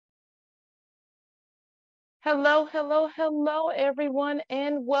Hello, hello, hello, everyone,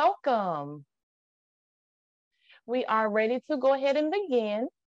 and welcome. We are ready to go ahead and begin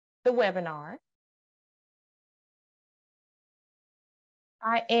the webinar.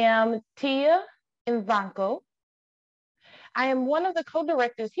 I am Tia Nvanko. I am one of the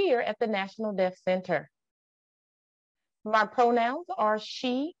co-directors here at the National Deaf Center. My pronouns are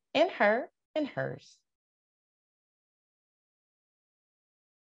she and her and hers.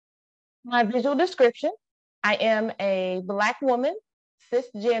 My visual description, I am a Black woman,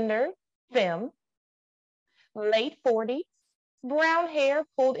 cisgender, femme, late 40s, brown hair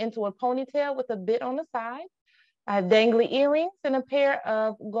pulled into a ponytail with a bit on the side. I have dangly earrings and a pair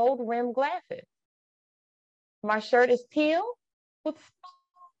of gold rimmed glasses. My shirt is teal with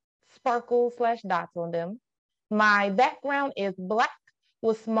sparkles / dots on them. My background is black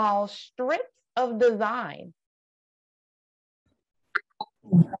with small strips of design.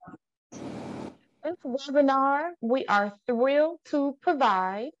 This webinar, we are thrilled to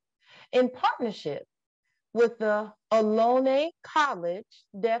provide in partnership with the Ohlone College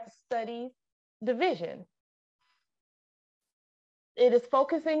Deaf Studies Division. It is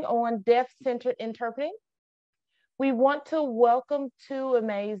focusing on deaf-centered interpreting. We want to welcome two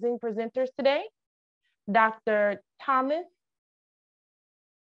amazing presenters today, Dr. Thomas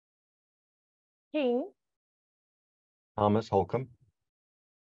King. Thomas Holcomb.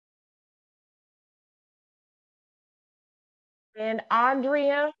 And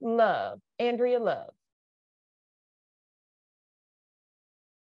Andrea Love.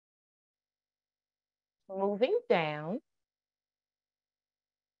 Moving down.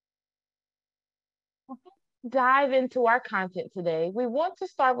 Dive into our content today. We want to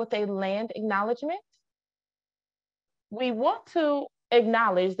start with a land acknowledgement. We want to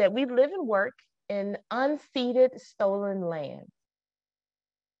acknowledge that we live and work in unceded stolen land.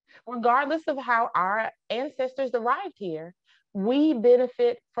 Regardless of how our ancestors arrived here, we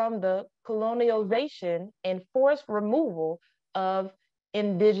benefit from the colonialization and forced removal of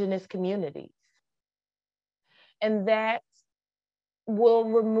indigenous communities. And that will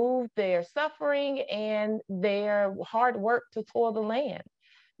remove their suffering and their hard work to toil the land.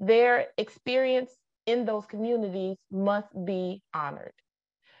 Their experience in those communities must be honored.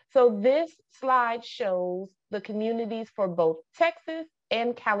 So this slide shows the communities for both Texas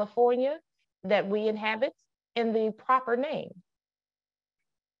and California that we inhabit in the proper name.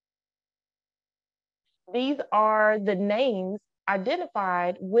 These are the names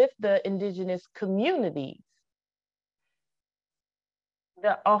identified with the indigenous communities.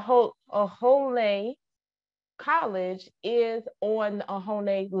 The Ohlone College is on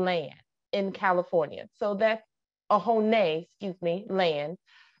Ohlone land in California. So that's Ohlone, land.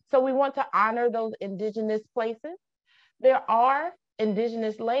 So we want to honor those indigenous places. There are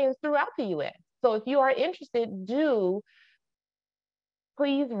indigenous lands throughout the US. So if you are interested,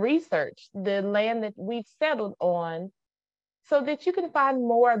 please research the land that we've settled on so that you can find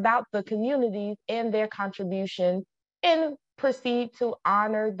more about the communities and their contributions and proceed to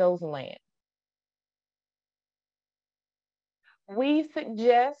honor those lands. We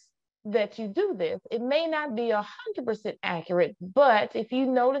suggest that you do this. It may not be 100% accurate, but if you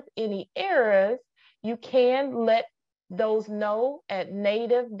notice any errors, you can let those know at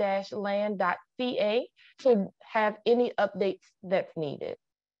native-land.ca to have any updates that's needed.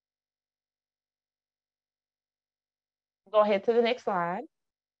 Go ahead to the next slide.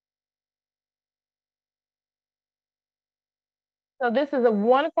 So this is a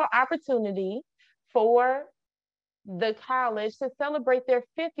wonderful opportunity for the college to celebrate their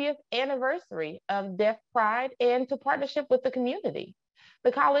 50th anniversary of Deaf Pride and to partnership with the community.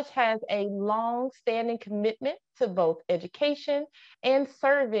 The college has a long-standing commitment to both education and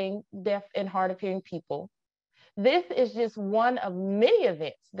serving deaf and hard of hearing people. This is just one of many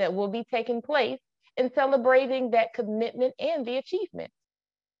events that will be taking place in celebrating that commitment and the achievement.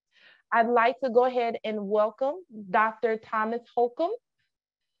 I'd like to go ahead and welcome Dr. Thomas Holcomb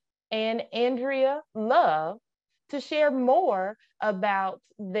and Andrea Love to share more about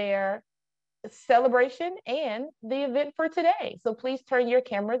their celebration and the event for today. So please turn your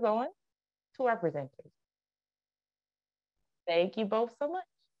cameras on to our presenters. Thank you both so much.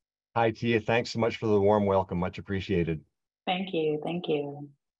 Hi, Tia. Thanks so much for the warm welcome. Much appreciated. Thank you. Thank you.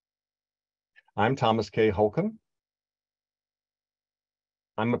 I'm Thomas K. Holcomb.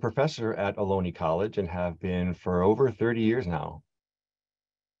 I'm a professor at Ohlone College and have been for over 30 years now.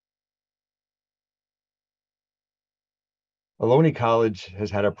 Ohlone College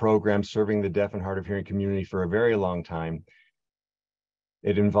has had a program serving the deaf and hard of hearing community for a very long time.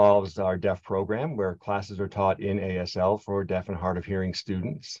 It involves our deaf program where classes are taught in ASL for deaf and hard of hearing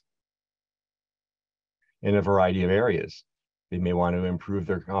students. in a variety of areas. They may want to improve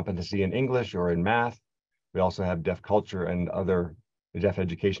their competency in English or in math. We also have deaf culture and other deaf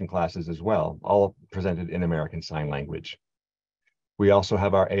education classes as well, all presented in American Sign Language. We also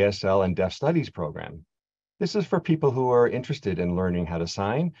have our ASL and Deaf Studies program. This is for people who are interested in learning how to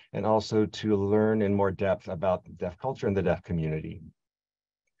sign and also to learn in more depth about deaf culture and the deaf community.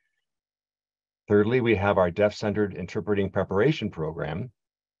 Thirdly, we have our Deaf-Centered Interpreting Preparation program,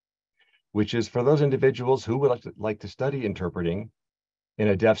 which is for those individuals who would like to study interpreting in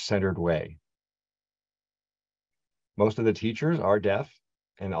a deaf-centered way. Most of the teachers are deaf,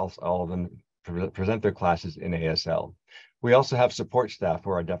 and all of them present their classes in ASL. We also have support staff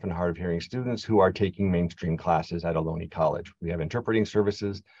for our deaf and hard of hearing students who are taking mainstream classes at Ohlone College. We have interpreting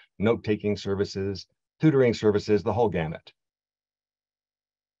services, note-taking services, tutoring services, the whole gamut.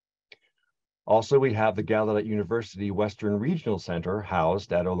 Also, we have the Gallaudet University Western Regional Center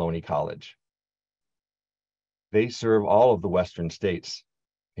housed at Ohlone College. They serve all of the Western states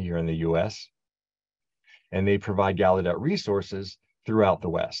here in the US, and they provide Gallaudet resources throughout the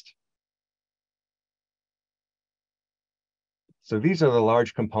West. So these are the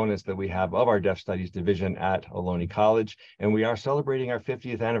large components that we have of our Deaf Studies division at Ohlone College, and we are celebrating our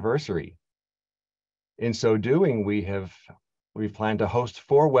 50th anniversary. In so doing, we've planned to host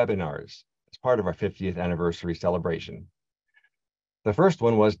 4 webinars as part of our 50th anniversary celebration. The first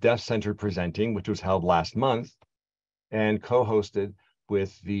one was Deaf-Centered Presenting, which was held last month and co-hosted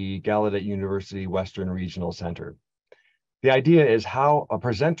with the Gallaudet University Western Regional Center. The idea is how a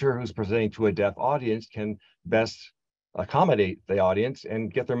presenter who's presenting to a deaf audience can best accommodate the audience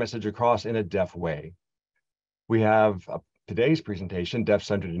and get their message across in a deaf way. We have today's presentation,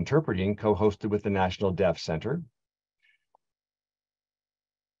 Deaf-Centered Interpreting, co-hosted with the National Deaf Center.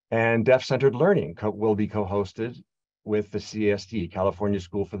 And Deaf-Centered Learning will be co-hosted with the CSD, California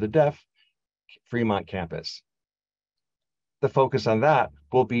School for the Deaf, Fremont campus. The focus on that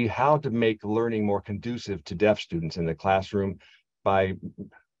will be how to make learning more conducive to deaf students in the classroom by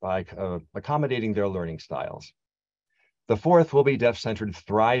accommodating their learning styles. The fourth will be Deaf-Centered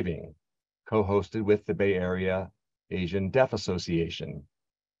Thriving, co-hosted with the Bay Area Asian Deaf Association.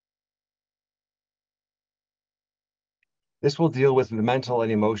 This will deal with the mental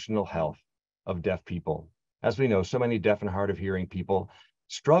and emotional health of deaf people. As we know, so many deaf and hard of hearing people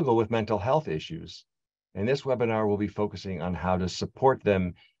struggle with mental health issues. And this webinar will be focusing on how to support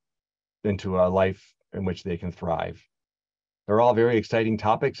them into a life in which they can thrive. They're all very exciting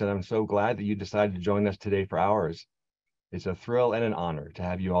topics, and I'm so glad that you decided to join us today for ours. It's a thrill and an honor to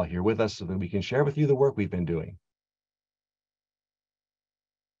have you all here with us so that we can share with you the work we've been doing.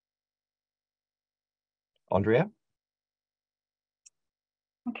 Andrea?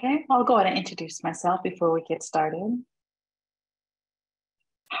 Okay, I'll go ahead and introduce myself before we get started.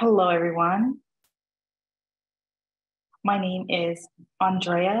 Hello, everyone. My name is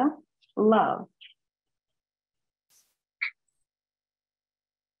Andrea Love.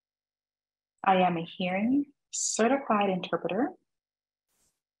 I am a hearing certified interpreter.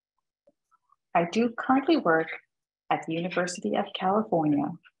 I do currently work at the University of California,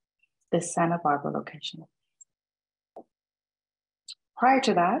 the Santa Barbara location. Prior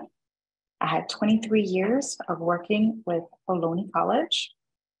to that, I had 23 years of working with Ohlone College.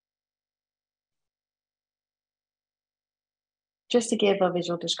 Just to give a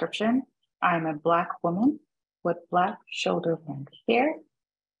visual description, I'm a Black woman with Black shoulder length hair.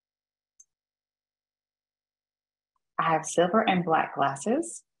 I have silver and black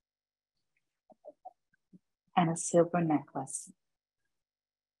glasses and a silver necklace.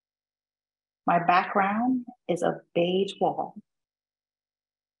 My background is a beige wall.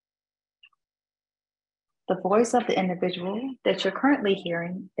 The voice of the individual that you're currently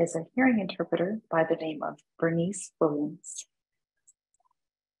hearing is a hearing interpreter by the name of Bernice Williams.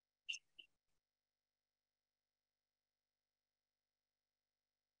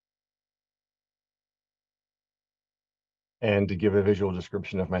 And to give a visual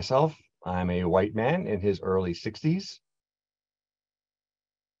description of myself, I'm a white man in his early 60s.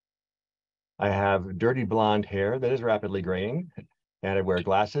 I have dirty blonde hair that is rapidly graying, and I wear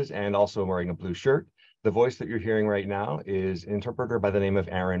glasses and also wearing a blue shirt. The voice that you're hearing right now is an interpreter by the name of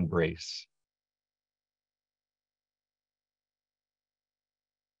Aaron Brace.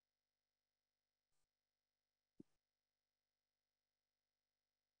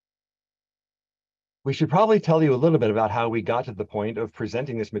 We should probably tell you a little bit about how we got to the point of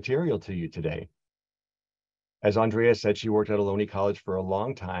presenting this material to you today. As Andrea said, she worked at Ohlone College for a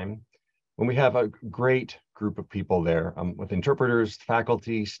long time, and we have a great group of people there with interpreters,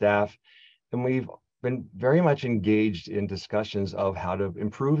 faculty, staff, and we've been very much engaged in discussions of how to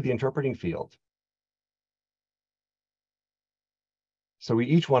improve the interpreting field. So we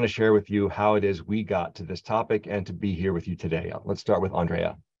each want to share with you how it is we got to this topic and to be here with you today. Let's start with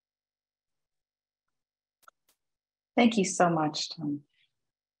Andrea. Thank you so much, Tom.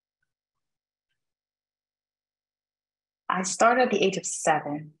 I started at the age of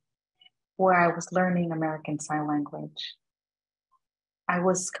 7, where I was learning American Sign Language. I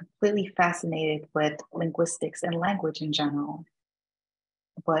was completely fascinated with linguistics and language in general,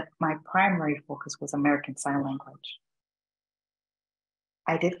 but my primary focus was American Sign Language.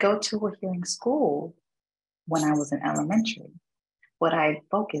 I did go to a hearing school when I was in elementary, but I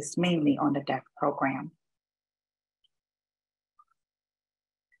focused mainly on the deaf program.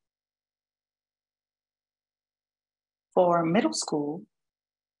 For middle school,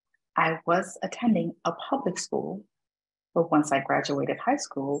 I was attending a public school, but once I graduated high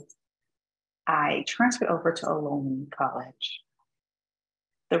school, I transferred over to Ohlone College.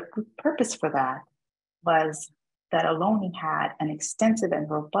 The purpose for that was that Ohlone had an extensive and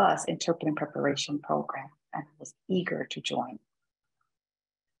robust interpreting preparation program, and I was eager to join.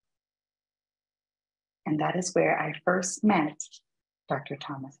 And that is where I first met Dr.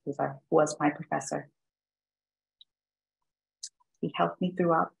 Thomas, who was my professor. He helped me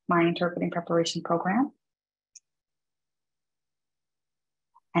throughout my interpreting preparation program.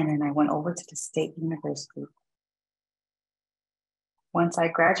 And then I went over to the State University. Once I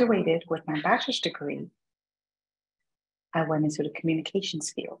graduated with my bachelor's degree, I went into the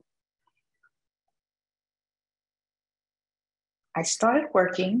communications field. I started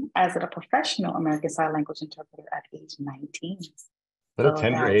working as a professional American Sign Language interpreter at age 19. What a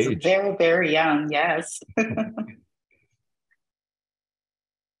tender age. Very, very young, yes.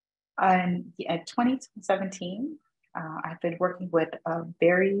 And in 2017, I've been working with a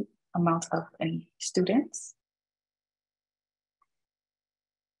very amount of students.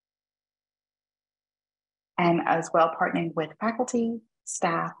 And as well partnering with faculty,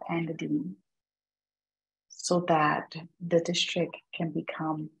 staff, and the dean, so that the district can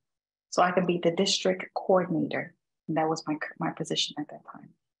become, so I can be the district coordinator. And that was my position at that time.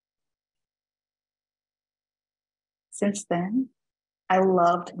 Since then, I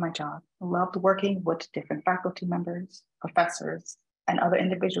loved my job. I loved working with different faculty members, professors, and other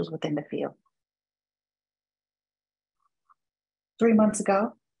individuals within the field. 3 months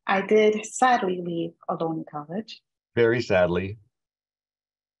ago, I did sadly leave Ohlone College. Very sadly.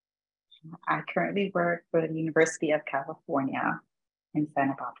 I currently work for the University of California in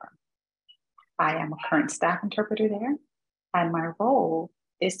Santa Barbara. I am a current staff interpreter there, and my role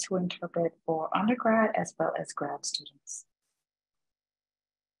is to interpret for undergrad as well as grad students,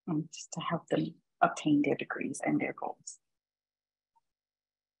 just to help them obtain their degrees and their goals.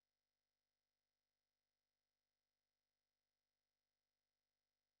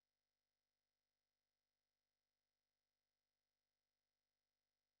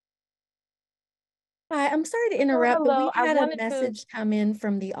 Hi, I'm sorry to interrupt, but hello. we've had a message come in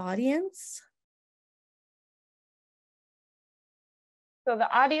from the audience. So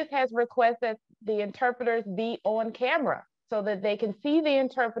the audience has requested the interpreters be on camera so that they can see the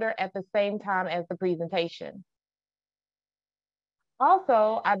interpreter at the same time as the presentation.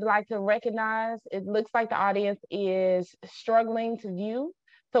 Also, I'd like to recognize, it looks like the audience is struggling to view.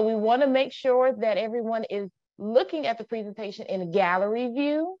 So we want to make sure that everyone is looking at the presentation in a gallery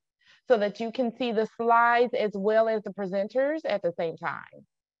view so that you can see the slides as well as the presenters at the same time.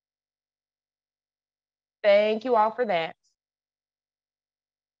 Thank you all for that.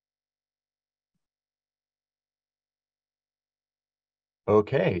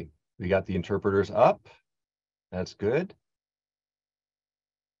 Okay, we got the interpreters up. That's good.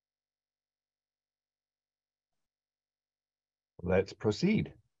 Let's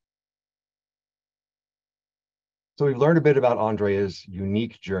proceed. So we've learned a bit about Andrea's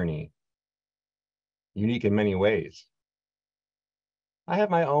unique journey, unique in many ways. I have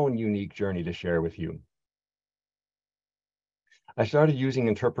my own unique journey to share with you. I started using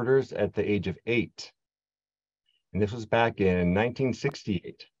interpreters at the age of 8, and this was back in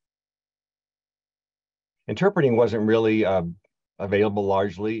 1968. Interpreting wasn't really available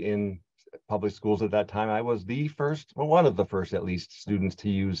largely in public schools at that time. I was the first, well, one of the first at least, students to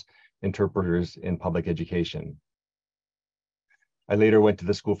use interpreters in public education. I later went to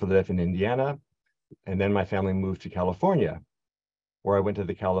the School for the Deaf in Indiana, and then my family moved to California, where I went to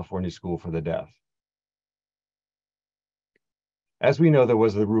the California School for the Deaf. As we know, there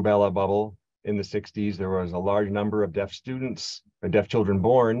was the rubella bubble in the 60s. There was a large number of deaf students, or deaf children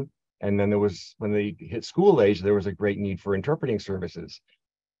born, and then there was, when they hit school age, there was a great need for interpreting services.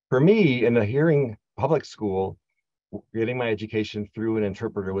 For me, in a hearing public school, getting my education through an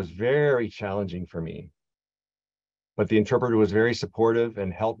interpreter was very challenging for me. but the interpreter was very supportive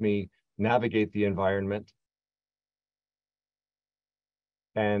and helped me navigate the environment.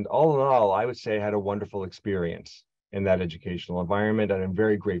 And all in all, I would say I had a wonderful experience in that educational environment, and I'm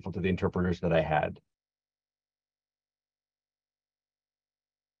very grateful to the interpreters that I had.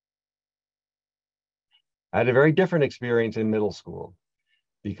 I had a very different experience in middle school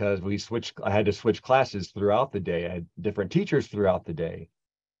because I had to switch classes throughout the day. I had different teachers throughout the day,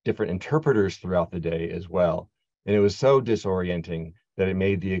 different interpreters throughout the day as well. And it was so disorienting that it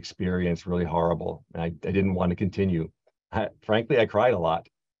made the experience really horrible. And I didn't want to continue. Frankly, I cried a lot.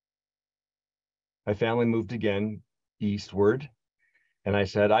 My family moved again eastward. And I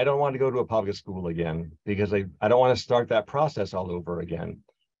said, I don't want to go to a public school again because I don't want to start that process all over again.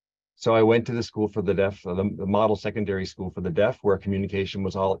 So I went to the school for the deaf, the model secondary school for the deaf, where communication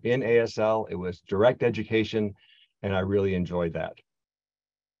was all in ASL. It was direct education, and I really enjoyed that.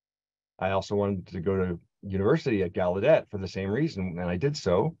 I also wanted to go to university at Gallaudet for the same reason, and I did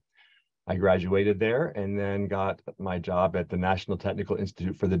so. I graduated there and then got my job at the National Technical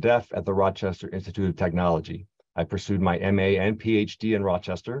Institute for the Deaf at the Rochester Institute of Technology. I pursued my MA and PhD in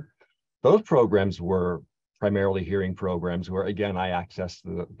Rochester. Those programs were primarily hearing programs where, again, I accessed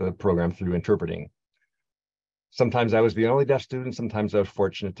the program through interpreting. Sometimes I was the only deaf student. Sometimes I was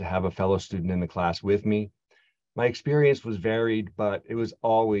fortunate to have a fellow student in the class with me. My experience was varied, but it was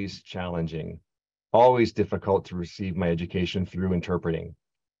always challenging, always difficult to receive my education through interpreting.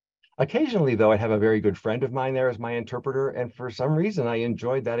 Occasionally, though, I'd have a very good friend of mine there as my interpreter, and for some reason, I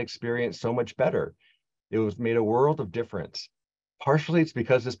enjoyed that experience so much better. It made a world of difference. Partially, it's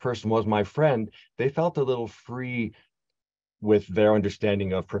because this person was my friend. They felt a little free with their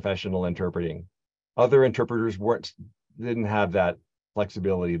understanding of professional interpreting. Other interpreters didn't have that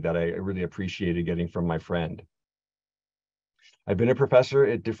flexibility that I really appreciated getting from my friend. I've been a professor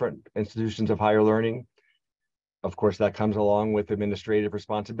at different institutions of higher learning. Of course, that comes along with administrative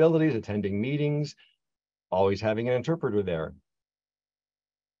responsibilities, attending meetings, always having an interpreter there.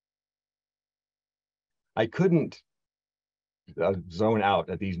 I couldn't zone out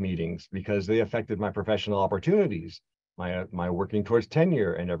at these meetings because they affected my professional opportunities, my working towards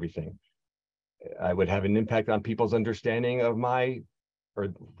tenure and everything. I would have an impact on people's understanding of or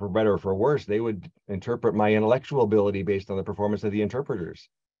for better or for worse, they would interpret my intellectual ability based on the performance of the interpreters.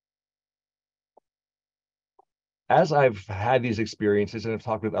 As I've had these experiences and I've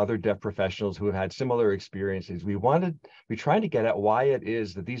talked with other deaf professionals who have had similar experiences, we tried to get at why it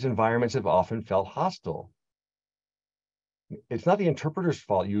is that these environments have often felt hostile. It's not the interpreter's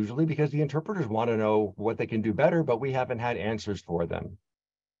fault usually because the interpreters want to know what they can do better, but we haven't had answers for them.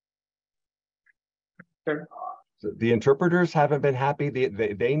 Sure. So the interpreters haven't been happy.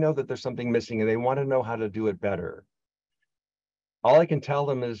 They know that there's something missing and they want to know how to do it better. All I can tell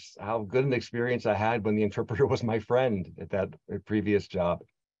them is how good an experience I had when the interpreter was my friend at that previous job.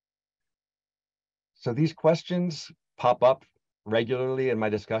 So these questions pop up regularly in my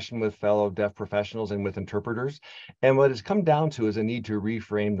discussion with fellow deaf professionals and with interpreters. And what it's come down to is a need to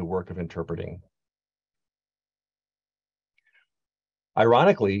reframe the work of interpreting.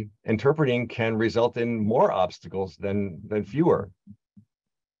 Ironically, interpreting can result in more obstacles than fewer.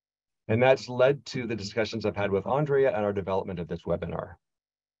 And that's led to the discussions I've had with Andrea and our development of this webinar.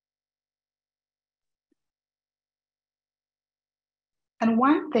 And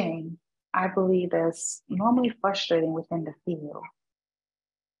one thing I believe is normally frustrating within the field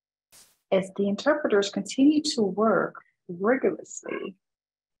is the interpreters continue to work rigorously.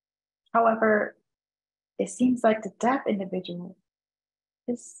 However, it seems like the deaf individual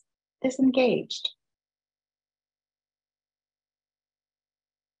is disengaged.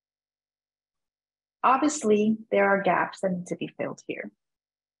 Obviously, there are gaps that need to be filled here.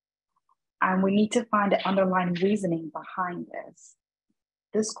 And we need to find the underlying reasoning behind this.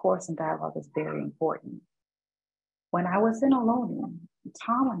 This course and dialogue is very important. When I was in Ohlone,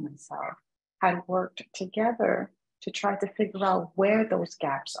 Tom and myself had worked together to try to figure out where those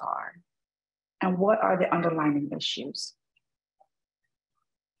gaps are and what are the underlying issues.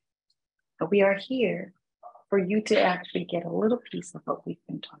 But we are here for you to actually get a little piece of what we've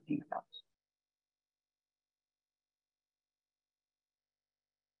been talking about.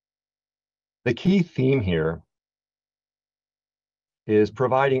 The key theme here is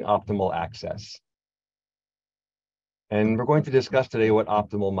providing optimal access. And we're going to discuss today what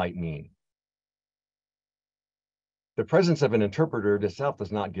optimal might mean. The presence of an interpreter itself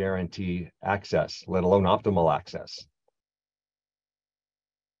does not guarantee access, let alone optimal access.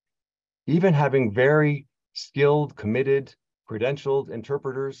 Even having very skilled, committed, credentialed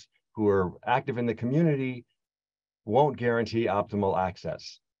interpreters who are active in the community won't guarantee optimal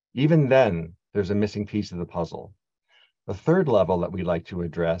access. Even then, there's a missing piece of the puzzle. The third level that we'd like to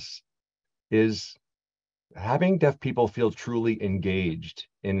address is having deaf people feel truly engaged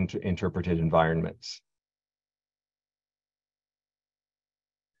in interpreted environments.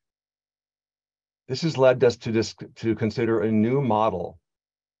 This has led us to consider a new model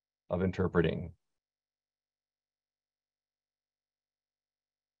of interpreting.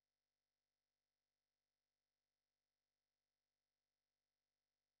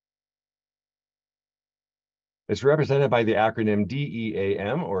 It's represented by the acronym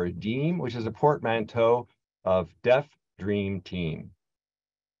DEAM, or DEAM, which is a portmanteau of Deaf Dream Team.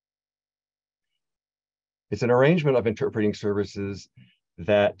 It's an arrangement of interpreting services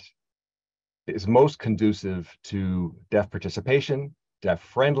that is most conducive to deaf participation, deaf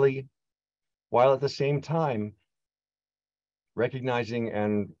friendly, while at the same time recognizing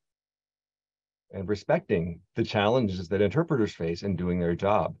and respecting the challenges that interpreters face in doing their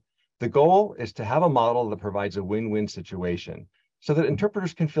job. The goal is to have a model that provides a win-win situation so that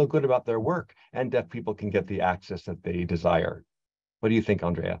interpreters can feel good about their work and deaf people can get the access that they desire. What do you think,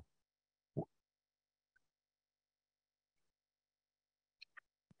 Andrea?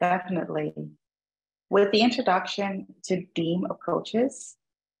 Definitely. With the introduction to DEAM approaches,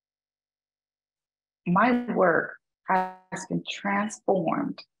 my work has been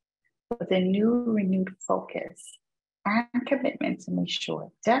transformed with a new renewed focus and commitment to make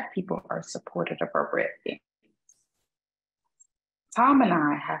sure deaf people are supported appropriately. Tom and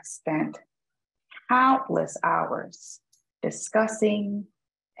I have spent countless hours discussing,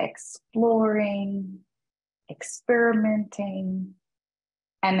 exploring, experimenting,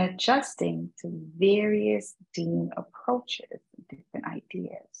 and adjusting to various DEAM approaches and different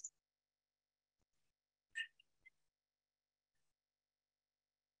ideas.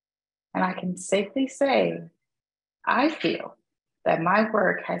 And I can safely say, I feel that my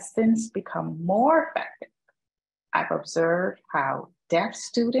work has since become more effective. I've observed how deaf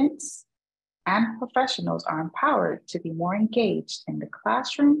students and professionals are empowered to be more engaged in the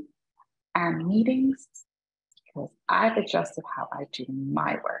classroom and meetings because I've adjusted how I do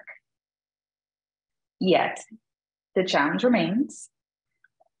my work. Yet, the challenge remains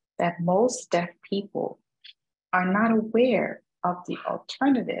that most deaf people are not aware of the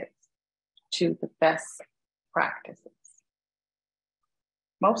alternatives to the best practices.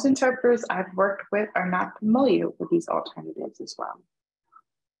 Most interpreters I've worked with are not familiar with these alternatives as well.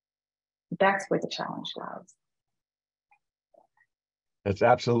 That's where the challenge lies. That's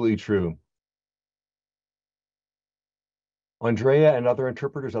absolutely true. Andrea and other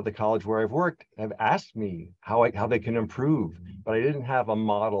interpreters at the college where I've worked have asked me how they can improve, but I didn't have a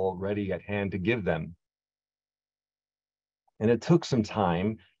model ready at hand to give them. And it took some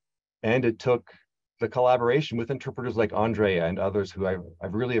time, and it took the collaboration with interpreters like Andrea and others who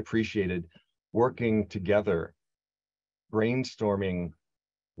I've really appreciated, working together, brainstorming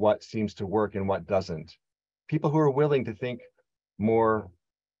what seems to work and what doesn't. People who are willing to think more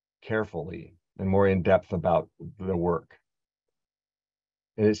carefully and more in depth about the work.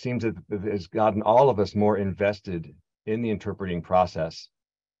 And it seems that it has gotten all of us more invested in the interpreting process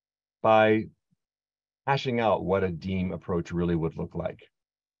by hashing out what a DEAM approach really would look like.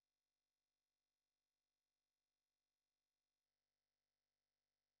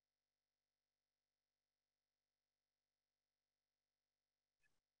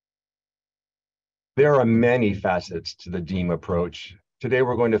 There are many facets to the DEAM approach. Today,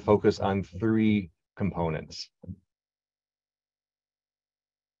 we're going to focus on 3 components.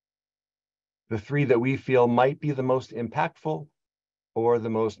 The 3 that we feel might be the most impactful or the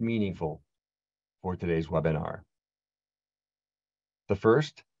most meaningful for today's webinar. The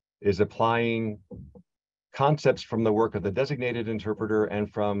first is applying concepts from the work of the designated interpreter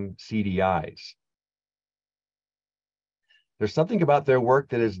and from CDIs. There's something about their work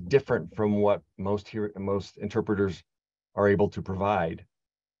that is different from what most interpreters are able to provide.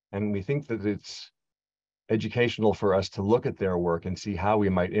 And we think that it's educational for us to look at their work and see how we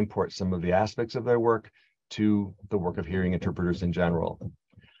might import some of the aspects of their work to the work of hearing interpreters in general.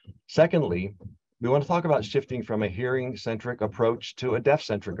 Secondly, we want to talk about shifting from a hearing-centric approach to a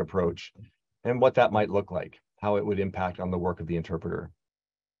deaf-centric approach and what that might look like, how it would impact on the work of the interpreter.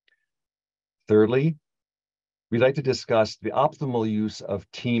 Thirdly, we'd like to discuss the optimal use of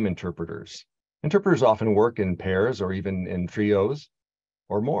team interpreters. Interpreters often work in pairs or even in trios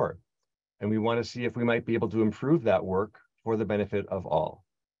or more, and we want to see if we might be able to improve that work for the benefit of all.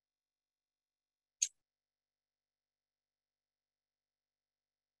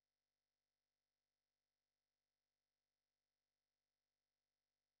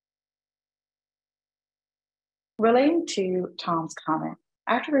 Relating to Tom's comment,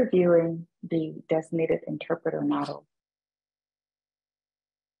 after reviewing the designated interpreter model,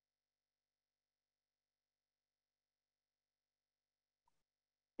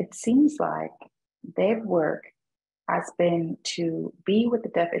 it seems like their work has been to be with the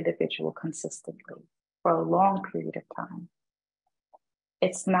deaf individual consistently for a long period of time.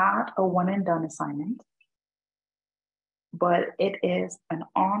 It's not a one and done assignment, but it is an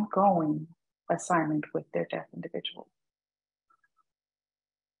ongoing assignment with their deaf individual.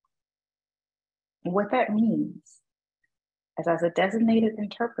 What that means is, as a designated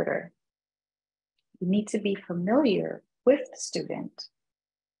interpreter, you need to be familiar with the student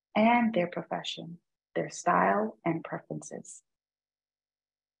and their profession, their style and preferences,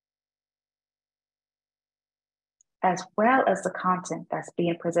 as well as the content that's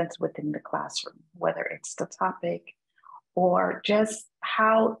being presented within the classroom, whether it's the topic or just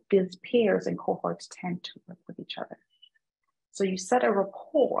how these peers and cohorts tend to work with each other. So you set a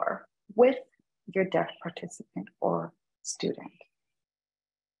rapport with your deaf participant or student.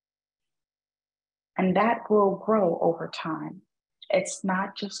 And that will grow over time. It's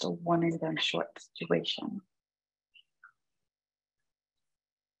not just a one and done short situation.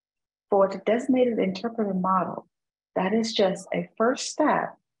 For the designated interpreter model, that is just a first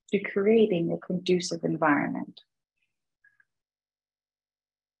step to creating a conducive environment.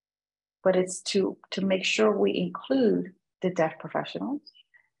 But it's to make sure we include the deaf professionals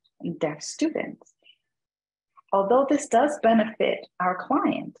and deaf students. Although this does benefit our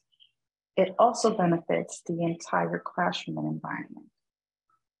client, it also benefits the entire classroom and environment.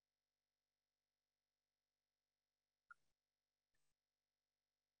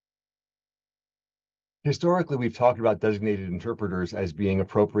 Historically, we've talked about designated interpreters as being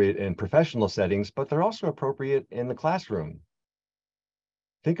appropriate in professional settings, but they're also appropriate in the classroom.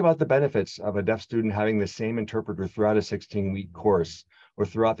 Think about the benefits of a deaf student having the same interpreter throughout a 16-week course or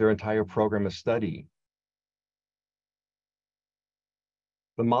throughout their entire program of study.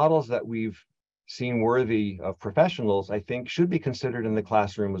 The models that we've seen worthy of professionals, I think, should be considered in the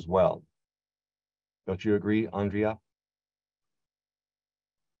classroom as well. Don't you agree, Andrea?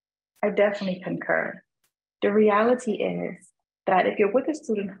 I definitely concur. The reality is that if you're with a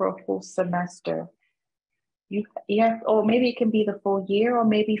student for a full semester, you have, or maybe it can be the full year, or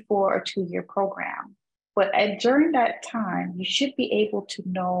maybe for a 2-year program. But during that time, you should be able to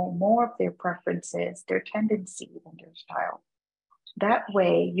know more of their preferences, their tendencies, and their style. That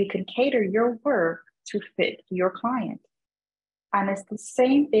way, you can cater your work to fit your client. And it's the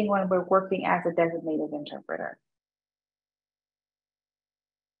same thing when we're working as a designated interpreter.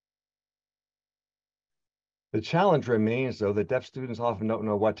 The challenge remains, though, that deaf students often don't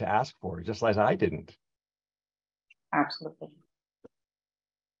know what to ask for, just as I didn't. Absolutely.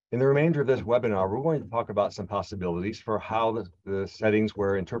 In the remainder of this webinar, we're going to talk about some possibilities for how the settings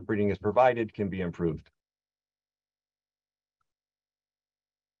where interpreting is provided can be improved.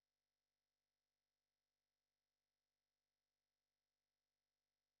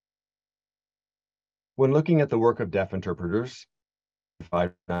 When looking at the work of deaf interpreters,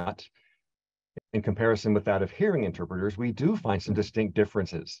 in comparison with that of hearing interpreters, we do find some distinct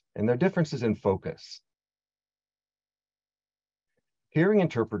differences, and they're differences in focus. Hearing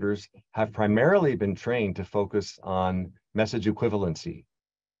interpreters have primarily been trained to focus on message equivalency,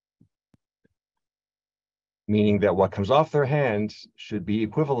 meaning that what comes off their hands should be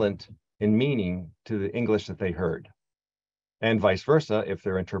equivalent in meaning to the English that they heard, and vice versa if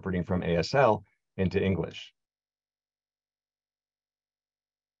they're interpreting from ASL into English.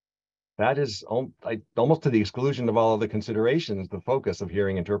 That is almost to the exclusion of all other considerations, the focus of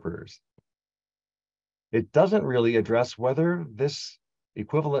hearing interpreters. It doesn't really address whether this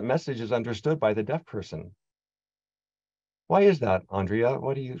equivalent message is understood by the deaf person. Why is that, Andrea?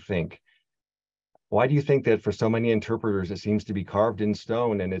 What do you think? Why do you think that for so many interpreters, it seems to be carved in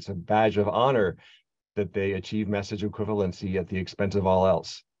stone and it's a badge of honor that they achieve message equivalency at the expense of all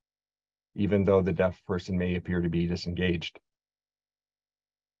else, even though the deaf person may appear to be disengaged?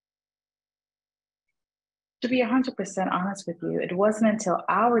 To be 100% honest with you, it wasn't until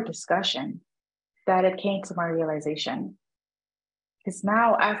our discussion that it came to my realization. Because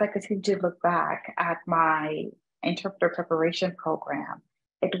now, as I continue to look back at my interpreter preparation program,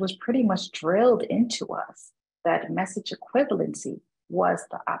 it was pretty much drilled into us that message equivalency was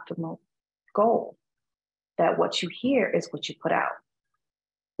the optimal goal. That what you hear is what you put out.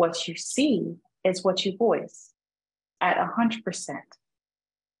 What you see is what you voice at 100%.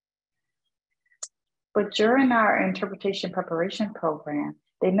 But during our interpretation preparation program,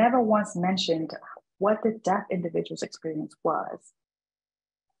 they never once mentioned what the deaf individual's experience was.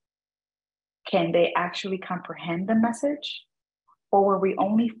 Can they actually comprehend the message? Or were we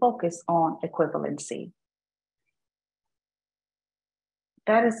only focused on equivalency?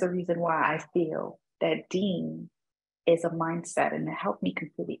 That is the reason why I feel that Dean is a mindset, and it helped me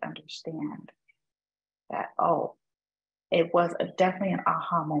completely understand that, oh, it was definitely an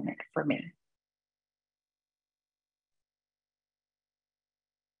aha moment for me.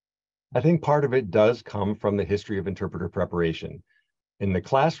 I think part of it does come from the history of interpreter preparation. In the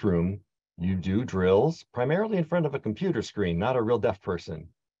classroom, you do drills primarily in front of a computer screen, not a real deaf person.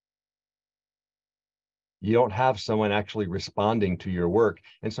 You don't have someone actually responding to your work,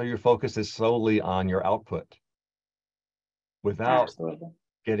 and so your focus is solely on your output without Absolutely.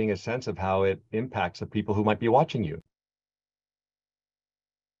 getting a sense of how it impacts the people who might be watching you.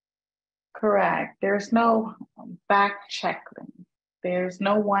 Correct. There's no back checking. There's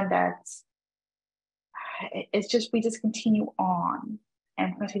no one that's, it's just, we just continue on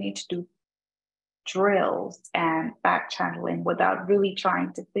and continue to do drills and back channeling without really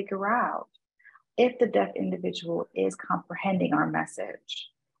trying to figure out if the deaf individual is comprehending our message.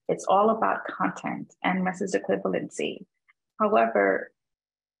 It's all about content and message equivalency. However,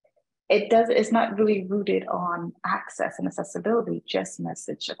 it's not really rooted on access and accessibility, just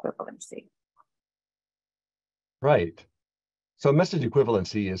message equivalency. Right. So message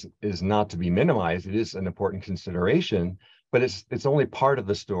equivalency is not to be minimized. It is an important consideration, but it's only part of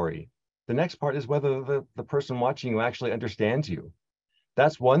the story. The next part is whether the person watching you actually understands you.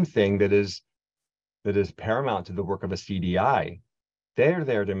 That's one thing that is paramount to the work of a CDI. They're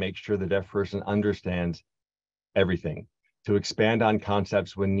there to make sure the deaf person understands everything, to expand on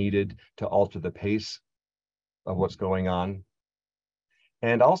concepts when needed, to alter the pace of what's going on.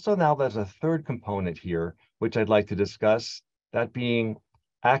 And also now there's a third component here, which I'd like to discuss, that being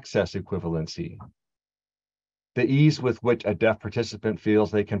access equivalency. The ease with which a deaf participant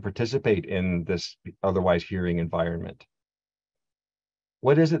feels they can participate in this otherwise hearing environment.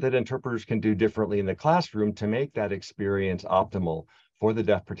 What is it that interpreters can do differently in the classroom to make that experience optimal for the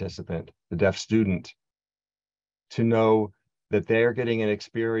deaf participant, the deaf student, to know that they're getting an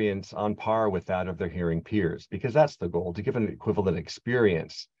experience on par with that of their hearing peers? Because that's the goal, to give an equivalent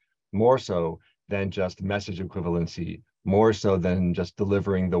experience, more so than just message equivalency, more so than just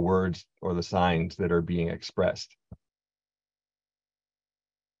delivering the words or the signs that are being expressed.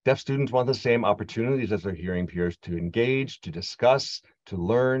 Deaf students want the same opportunities as their hearing peers to engage, to discuss, to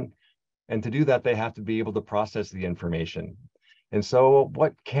learn, and to do that, they have to be able to process the information. And so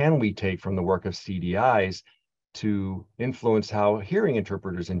what can we take from the work of CDIs to influence how hearing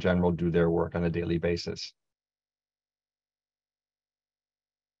interpreters in general do their work on a daily basis?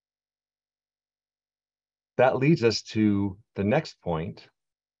 That leads us to the next point.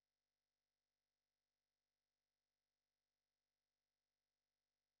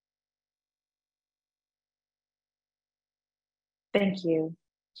 Thank you.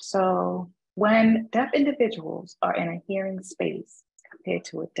 So when deaf individuals are in a hearing space compared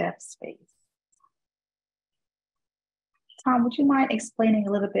to a deaf space, Tom, would you mind explaining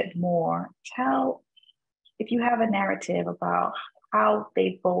a little bit more? If you have a narrative about how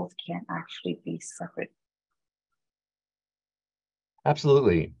they both can actually be separate.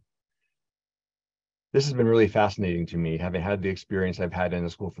 Absolutely. This has been really fascinating to me, having had the experience I've had in the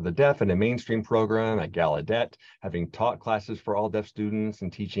School for the Deaf and a mainstream program at Gallaudet, having taught classes for all deaf students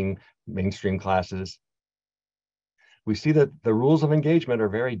and teaching mainstream classes. We see that the rules of engagement are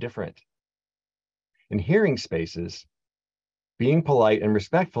very different. In hearing spaces, being polite and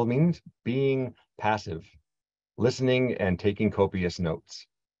respectful means being passive, listening and taking copious notes.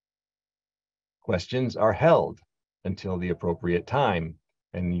 Questions are held until the appropriate time,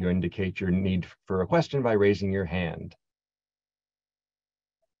 and you indicate your need for a question by raising your hand.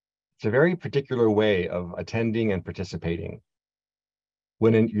 It's a very particular way of attending and participating.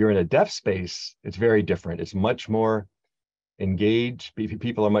 When you're in a deaf space, it's very different. It's much more engaged.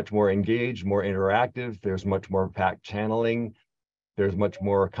 People are much more engaged, more interactive. There's much more back channeling. There's much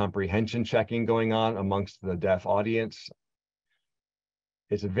more comprehension checking going on amongst the deaf audience.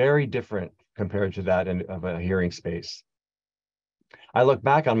 It's very different compared to that of a hearing space. I look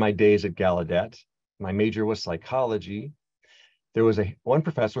back on my days at Gallaudet. My major was psychology. There was one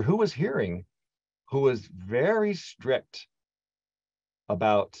professor who was hearing, who was very strict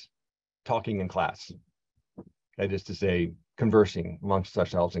about talking in class. That is to say, conversing amongst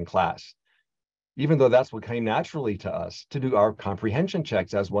ourselves in class. Even though that's what came naturally to us, to do our comprehension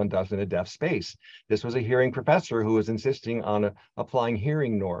checks as one does in a deaf space. This was a hearing professor who was insisting on applying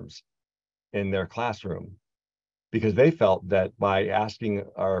hearing norms in their classroom, because they felt that by asking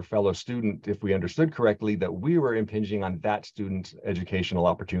our fellow student if we understood correctly, that we were impinging on that student's educational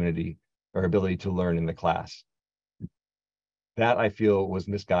opportunity or ability to learn in the class. That, I feel, was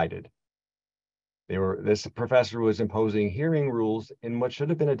misguided. This professor was imposing hearing rules in what should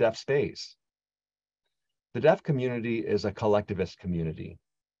have been a deaf space. The deaf community is a collectivist community.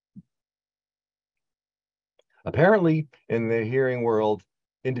 Apparently, in the hearing world,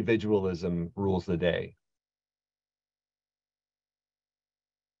 individualism rules the day.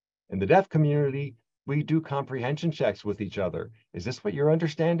 In the deaf community, we do comprehension checks with each other. Is this what you're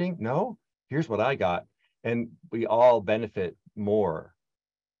understanding? No? Here's what I got. And we all benefit more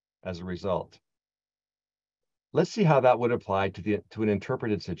as a result. Let's see how that would apply to an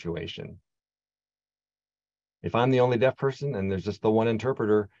interpreted situation. If I'm the only deaf person and there's just the one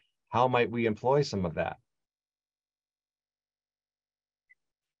interpreter, how might we employ some of that?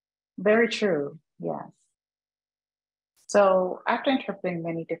 Very true, yes. So after interpreting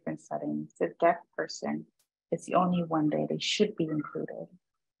many different settings, the deaf person is the only one that they should be included.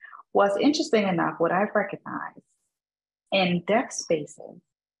 What's interesting enough, what I've recognized in deaf spaces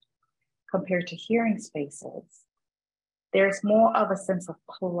compared to hearing spaces, there's more of a sense of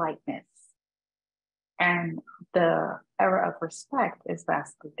politeness, and the era of respect is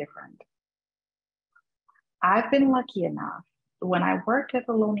vastly different. I've been lucky enough, when I worked at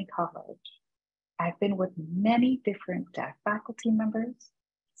Ohlone College, I've been with many different deaf faculty members,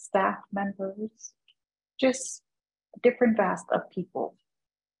 staff members, just different vast of people.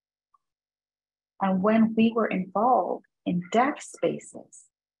 And when we were involved in deaf spaces,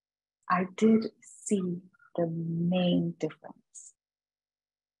 I did see the main difference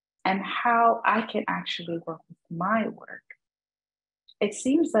and how I can actually work with my work. It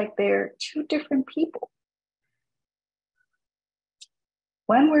seems like they're two different people.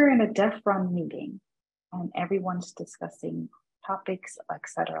 When we're in a deaf run meeting and everyone's discussing topics,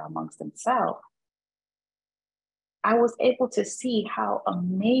 etc., amongst themselves, I was able to see how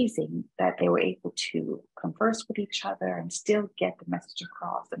amazing that they were able to converse with each other and still get the message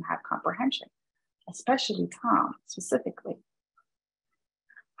across and have comprehension, especially Tom specifically.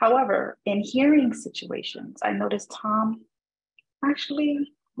 However, in hearing situations, I noticed Tom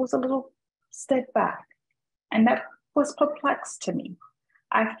actually was a little stepped back, and that was perplexed to me.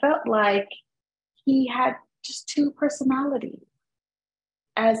 I felt like he had just two personalities.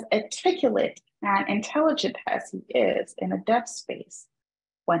 As articulate and intelligent as he is in a deaf space,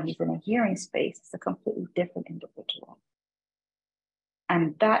 when he's in a hearing space, it's a completely different individual.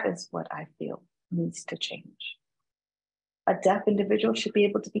 And that is what I feel needs to change. A deaf individual should be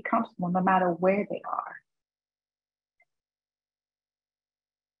able to be comfortable no matter where they are.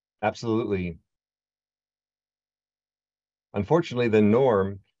 Absolutely. Unfortunately, the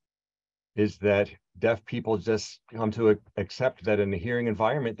norm is that deaf people just come to accept that in a hearing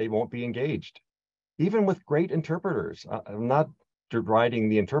environment, they won't be engaged. Even with great interpreters, I'm not deriding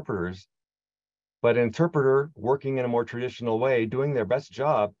the interpreters, but an interpreter working in a more traditional way, doing their best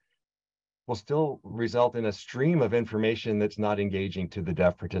job, will still result in a stream of information that's not engaging to the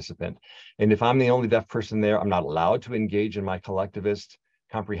deaf participant. And if I'm the only deaf person there, I'm not allowed to engage in my collectivist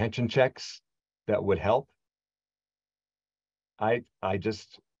comprehension checks that would help. I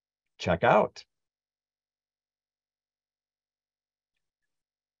just check out.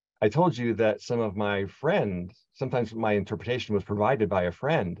 I told you that some of my friends, sometimes my interpretation was provided by a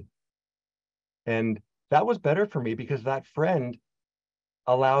friend. And that was better for me because that friend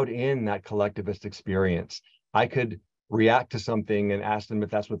allowed in that collectivist experience. I could react to something and ask them if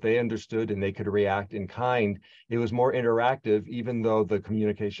that's what they understood, and they could react in kind. It was more interactive, even though the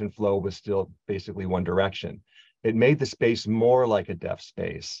communication flow was still basically one direction. It made the space more like a deaf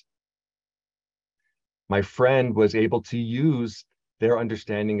space. My friend was able to use their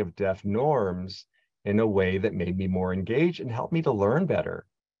understanding of deaf norms in a way that made me more engaged and helped me to learn better.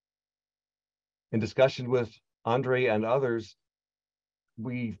 In discussion with Andre and others,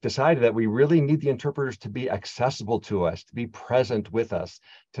 we decided that we really need the interpreters to be accessible to us, to be present with us,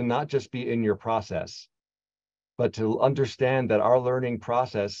 to not just be in your process, but to understand that our learning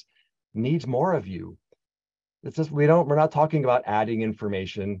process needs more of you. It's just, we're not talking about adding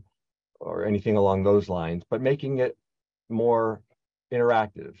information or anything along those lines, but making it more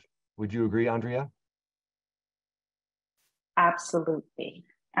interactive. Would you agree, Andrea? Absolutely.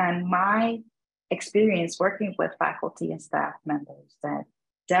 And my experience working with faculty and staff members that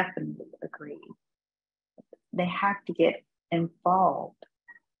definitely agree. They have to get involved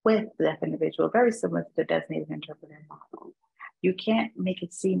with the deaf individual, very similar to the designated interpreter model. You can't make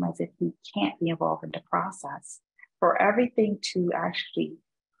it seem as if you can't be involved in the process. For everything to actually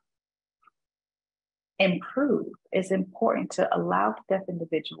improve, it's important to allow the deaf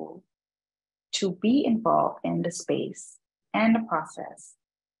individual to be involved in the space and the process.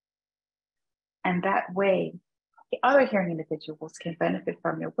 And that way, the other hearing individuals can benefit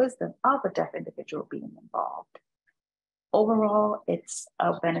from your wisdom of a deaf individual being involved. overall, it's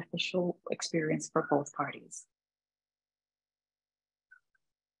a beneficial experience for both parties.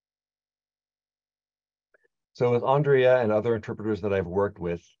 So with Andrea and other interpreters that I've worked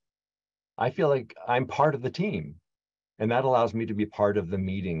with, I feel like I'm part of the team, and that allows me to be part of the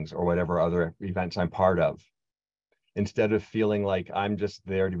meetings or whatever other events I'm part of, instead of feeling like I'm just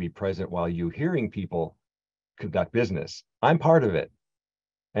there to be present while you hearing people conduct business. I'm part of it.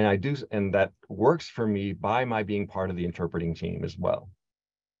 And I do, and that works for me by my being part of the interpreting team as well.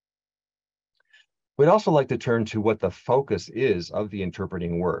 We'd also like to turn to what the focus is of the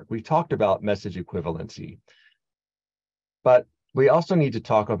interpreting work. We've talked about message equivalency, but we also need to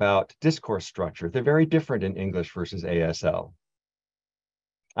talk about discourse structure. They're very different in English versus ASL.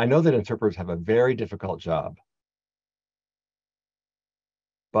 I know that interpreters have a very difficult job,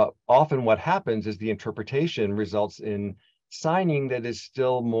 but often what happens is the interpretation results in signing that is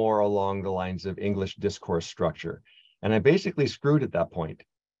still more along the lines of English discourse structure. And I'm basically screwed at that point,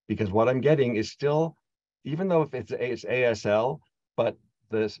 because what I'm getting is still, even though if it's ASL, but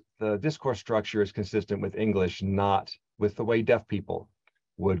the discourse structure is consistent with English, not with the way deaf people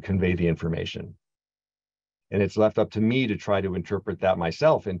would convey the information. And it's left up to me to try to interpret that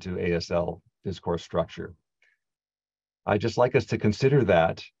myself into ASL discourse structure. I just like us to consider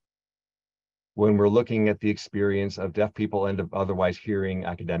that when we're looking at the experience of deaf people and of otherwise hearing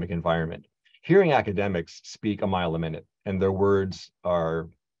academic environment. Hearing academics speak a mile a minute, and their words are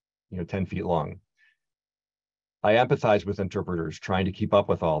 10 feet long. I empathize with interpreters trying to keep up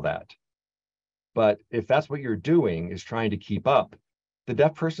with all that. But if that's what you're doing, is trying to keep up, the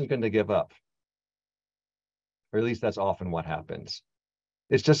deaf person's going to give up. Or at least that's often what happens.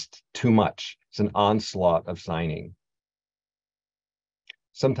 It's just too much. It's an onslaught of signing.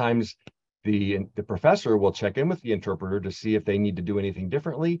 Sometimes the professor will check in with the interpreter to see if they need to do anything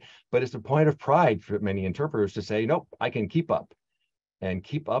differently, but it's a point of pride for many interpreters to say, nope, I can keep up. And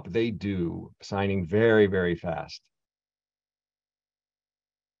keep up they do, signing very, very fast.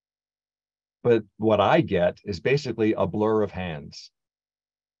 But what I get is basically a blur of hands.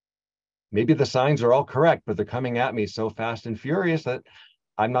 Maybe the signs are all correct, but they're coming at me so fast and furious that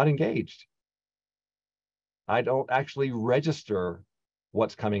I'm not engaged. I don't actually register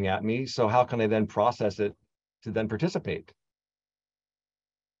what's coming at me, so how can I then process it to then participate?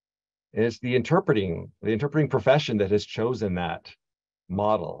 And it's the interpreting profession that has chosen that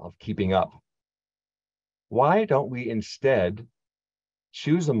model of keeping up. Why don't we instead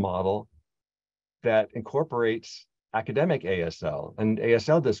choose a model that incorporates academic ASL and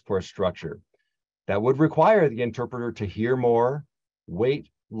ASL discourse structure that would require the interpreter to hear more, wait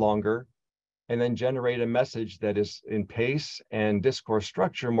longer, and then generate a message that is in pace and discourse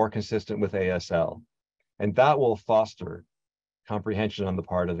structure more consistent with ASL. And that will foster comprehension on the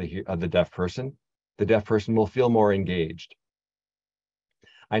part of the deaf person. The deaf person will feel more engaged.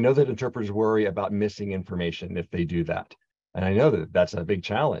 I know that interpreters worry about missing information if they do that. And I know that that's a big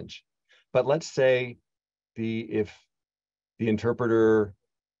challenge. But let's say if the interpreter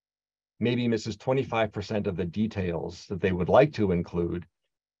maybe misses 25% of the details that they would like to include,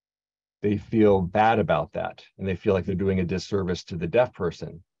 they feel bad about that, and they feel like they're doing a disservice to the deaf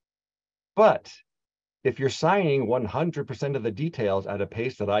person. But if you're signing 100% of the details at a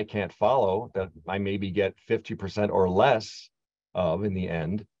pace that I can't follow, that I maybe get 50% or less of in the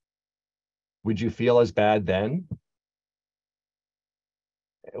end, would you feel as bad then?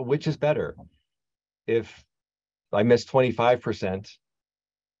 Which is better? If I miss 25%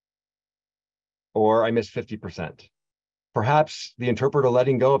 or I miss 50%? Perhaps the interpreter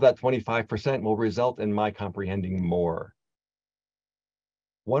letting go of that 25% will result in my comprehending more.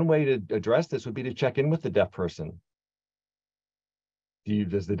 One way to address this would be to check in with the deaf person.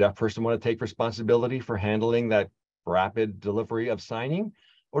 Does the deaf person want to take responsibility for handling that rapid delivery of signing?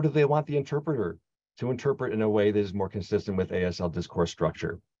 Or do they want the interpreter to interpret in a way that is more consistent with ASL discourse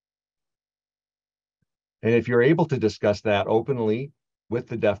structure? And if you're able to discuss that openly with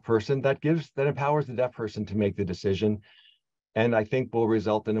the deaf person, that empowers the deaf person to make the decision, and I think will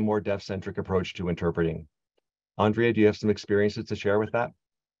result in a more deaf-centric approach to interpreting. Andrea, do you have some experiences to share with that?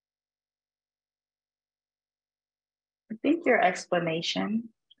 I think your explanation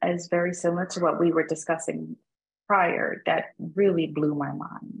is very similar to what we were discussing prior that really blew my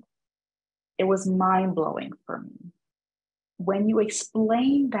mind. It was mind-blowing for me. When you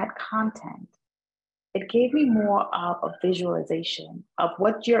explained that content, it gave me more of a visualization of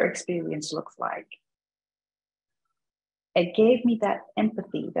what your experience looks like. It gave me that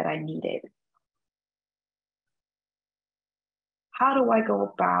empathy that I needed. How do I go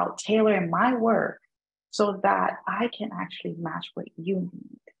about tailoring my work so that I can actually match what you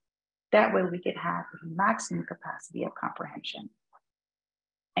need? That way we can have the maximum capacity of comprehension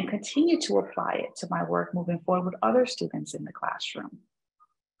and continue to apply it to my work moving forward with other students in the classroom.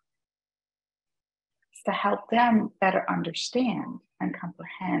 It's to help them better understand and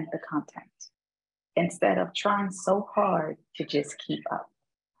comprehend the content instead of trying so hard to just keep up.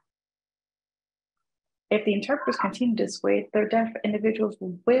 If the interpreters continue this way, their deaf individuals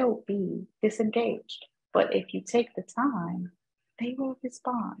will be disengaged. But if you take the time, they will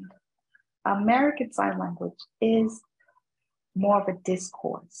respond. American Sign Language is more of a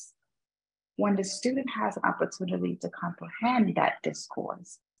discourse. When the student has an opportunity to comprehend that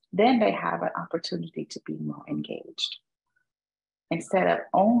discourse, then they have an opportunity to be more engaged. Instead of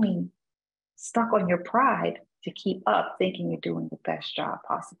only stuck on your pride to keep up thinking you're doing the best job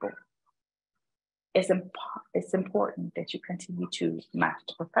possible. It's important that you continue to match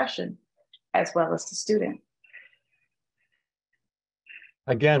the profession as well as the student.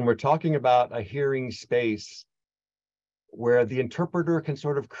 Again, we're talking about a hearing space where the interpreter can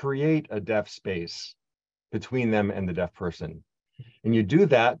sort of create a deaf space between them and the deaf person. And you do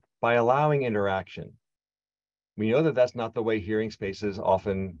that by allowing interaction. We know that that's not the way hearing spaces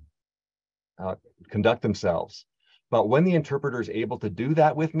often conduct themselves. But when the interpreter is able to do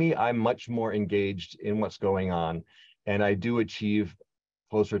that with me, I'm much more engaged in what's going on, and I do achieve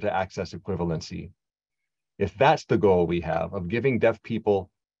closer to access equivalency. If that's the goal we have of giving deaf people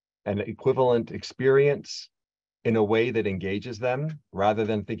an equivalent experience in a way that engages them, rather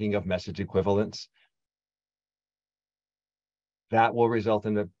than thinking of message equivalence, that will result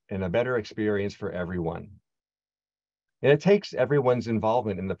in a better experience for everyone. And it takes everyone's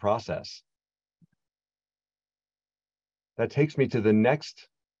involvement in the process. That takes me to the next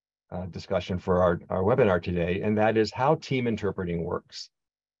discussion for our webinar today, and that is how team interpreting works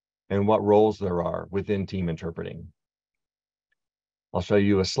and what roles there are within team interpreting. I'll show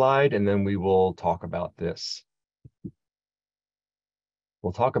you a slide and then we will talk about this.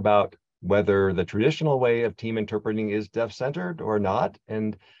 We'll talk about whether the traditional way of team interpreting is deaf-centered or not,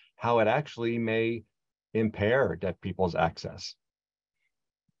 and how it actually may impair deaf people's access.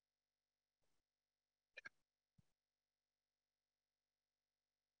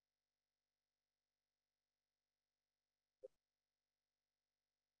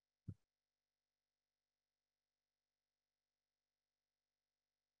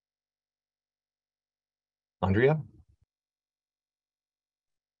 Andrea?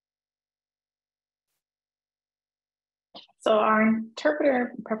 So our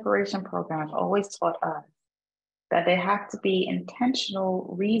interpreter preparation program has always taught us that there have to be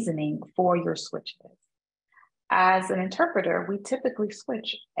intentional reasoning for your switches. As an interpreter, we typically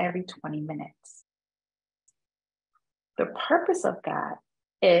switch every 20 minutes. The purpose of that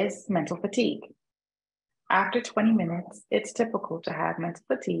is mental fatigue. After 20 minutes, it's typical to have mental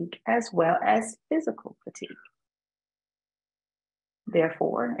fatigue as well as physical fatigue.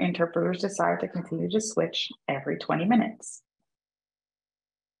 Therefore, interpreters decide to continue to switch every 20 minutes.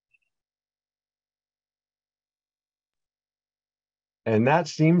 And that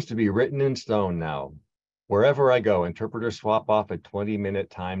seems to be written in stone now. Wherever I go, interpreters swap off at 20-minute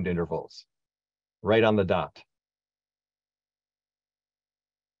timed intervals, right on the dot.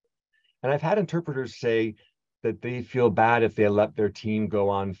 And I've had interpreters say that they feel bad if they let their team go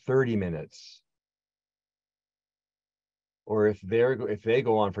on 30 minutes. Or if they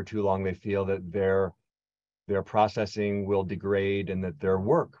go on for too long, they feel that their processing will degrade and that their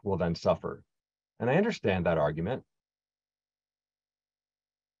work will then suffer. And I understand that argument.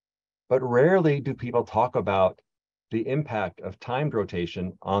 But rarely do people talk about the impact of timed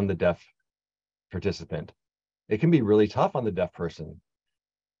rotation on the deaf participant. It can be really tough on the deaf person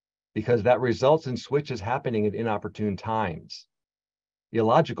because that results in switches happening at inopportune times,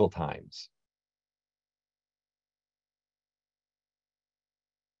 illogical times.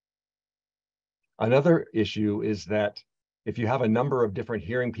 Another issue is that if you have a number of different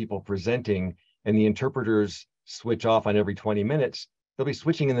hearing people presenting and the interpreters switch off on every 20 minutes, they'll be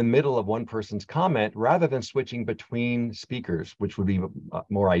switching in the middle of one person's comment rather than switching between speakers, which would be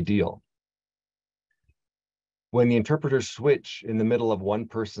more ideal. When the interpreters switch in the middle of one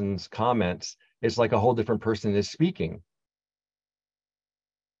person's comments, it's like a whole different person is speaking.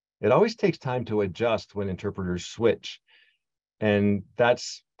 It always takes time to adjust when interpreters switch, and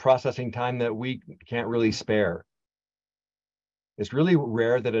that's processing time that we can't really spare. It's really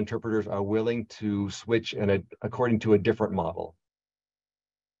rare that interpreters are willing to switch according to a different model.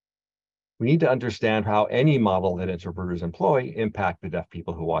 We need to understand how any model that interpreters employ impact the deaf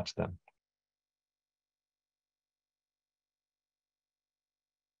people who watch them.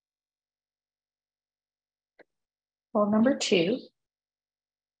 Well, number two,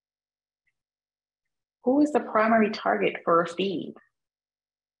 Who is the primary target for a feed?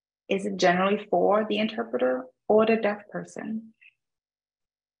 Is it generally for the interpreter or the deaf person?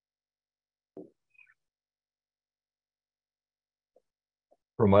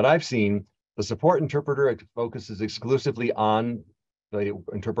 From what I've seen, the support interpreter focuses exclusively on the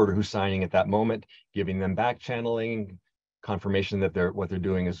interpreter who's signing at that moment, giving them back channeling, confirmation that what they're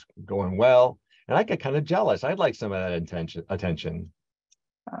doing is going well. And I get kind of jealous. I'd like some of that attention.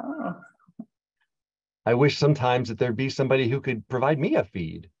 Oh. I wish sometimes that there'd be somebody who could provide me a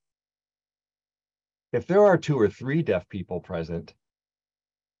feed. If there are 2 or 3 deaf people present,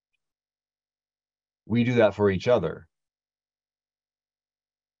 we do that for each other.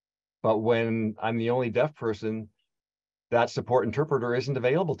 But when I'm the only deaf person, that support interpreter isn't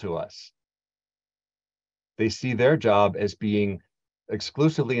available to us. They see their job as being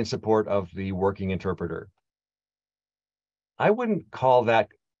exclusively in support of the working interpreter. I wouldn't call that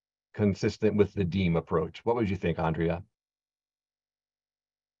consistent with the DEEM approach. What would you think, Andrea?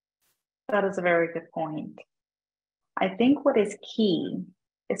 That is a very good point. I think what is key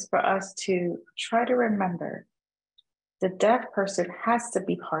is for us to try to remember the deaf person has to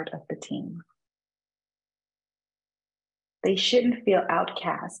be part of the team. They shouldn't feel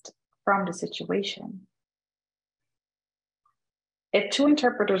outcast from the situation. If 2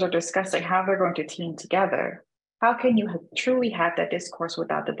 interpreters are discussing how they're going to team together, how can you truly have that discourse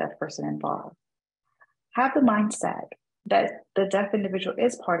without the deaf person involved? Have the mindset that the deaf individual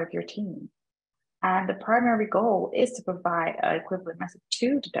is part of your team. And the primary goal is to provide an equivalent message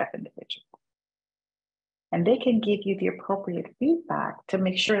to the deaf individual. And they can give you the appropriate feedback to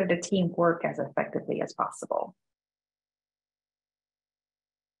make sure that the team work as effectively as possible.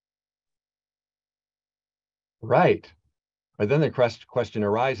 Right. But then the question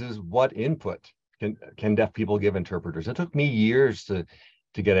arises, what input can deaf people give interpreters? It took me years to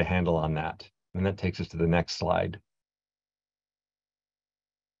get a handle on that. And that takes us to the next slide.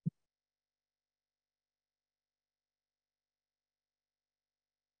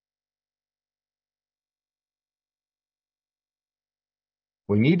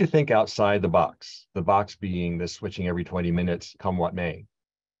 We need to think outside the box being this switching every 20 minutes, come what may.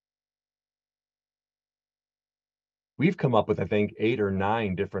 We've come up with, I think, 8 or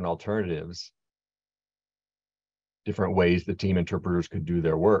 9 different alternatives, different ways the team interpreters could do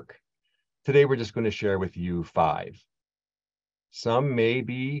their work. Today, we're just going to share with you 5. Some may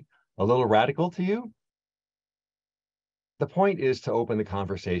be a little radical to you. The point is to open the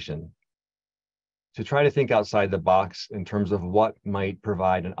conversation, to try to think outside the box in terms of what might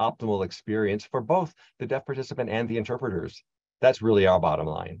provide an optimal experience for both the deaf participant and the interpreters. That's really our bottom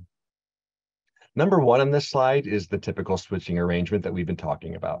line. Number 1 on this slide is the typical switching arrangement that we've been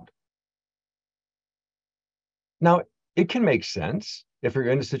talking about. Now, it can make sense if you're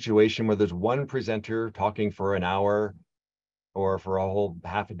in a situation where there's one presenter talking for an hour or for a whole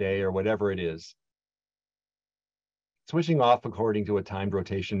half a day or whatever it is. Switching off according to a timed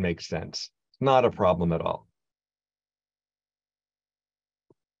rotation makes sense. Not a problem at all.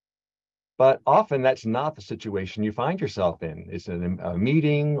 But often that's not the situation you find yourself in. It's a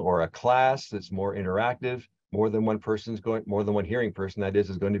meeting or a class that's more interactive, more than one hearing person that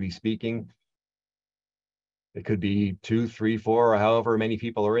is going to be speaking. It could be 2, 3, 4, or however many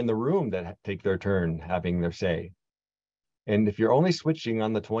people are in the room that take their turn having their say. And if you're only switching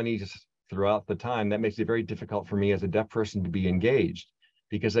on the 20s throughout the time, that makes it very difficult for me as a deaf person to be engaged.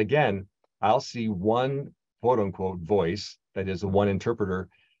 Because again, I'll see one quote unquote voice, that is one interpreter,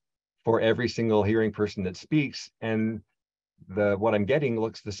 for every single hearing person that speaks, and what I'm getting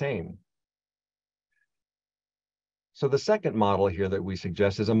looks the same. So the second model here that we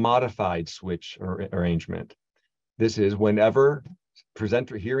suggest is a modified switch arrangement. This is whenever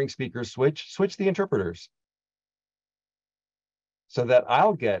presenter hearing speakers switch the interpreters. So that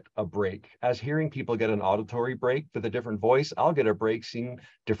I'll get a break. As hearing people get an auditory break with a different voice, I'll get a break seeing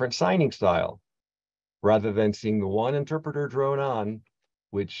different signing style, rather than seeing the one interpreter drone on,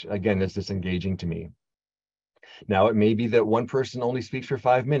 which again is disengaging to me. Now, it may be that one person only speaks for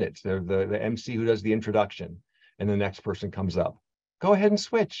 5 minutes. They're the MC who does the introduction, and the next person comes up. Go ahead and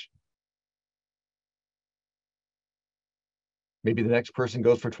switch. Maybe the next person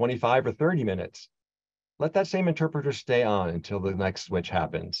goes for 25 or 30 minutes. Let that same interpreter stay on until the next switch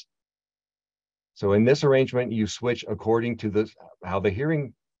happens. So in this arrangement, you switch according to how the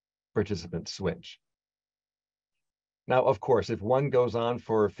hearing participants switch. Now, of course, if one goes on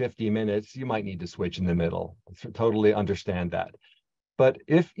for 50 minutes, you might need to switch in the middle. Totally understand that. But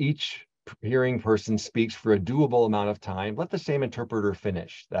if each hearing person speaks for a doable amount of time, let the same interpreter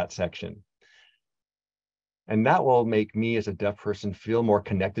finish that section. And that will make me as a deaf person feel more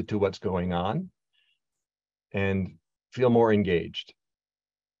connected to what's going on. and feel more engaged.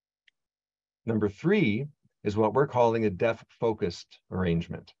 Number 3 is what we're calling a deaf-focused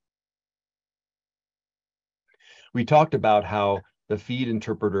arrangement. We talked about how the feed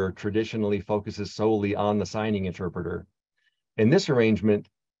interpreter traditionally focuses solely on the signing interpreter. In this arrangement,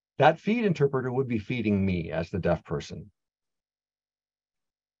 that feed interpreter would be feeding me as the deaf person.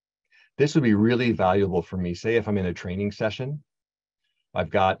 This would be really valuable for me. Say if I'm in a training session, I've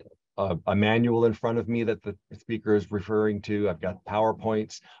got a manual in front of me that the speaker is referring to. I've got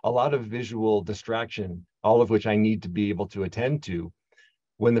PowerPoints, a lot of visual distraction, all of which I need to be able to attend to.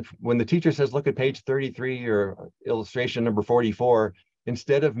 When the teacher says, look at page 33 or illustration number 44,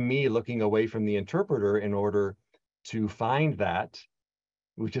 instead of me looking away from the interpreter in order to find that,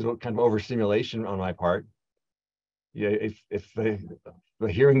 which is kind of overstimulation on my part, yeah, if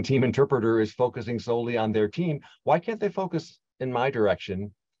the hearing team interpreter is focusing solely on their team, why can't they focus in my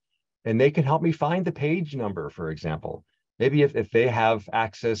direction? And they can help me find the page number, for example. Maybe if they have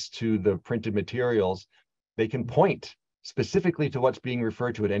access to the printed materials, they can point specifically to what's being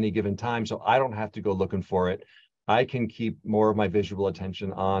referred to at any given time, so I don't have to go looking for it. I can keep more of my visual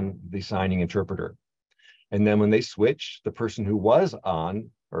attention on the signing interpreter. And then when they switch, the person who was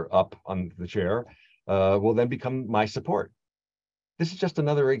on or up on the chair will then become my support. This is just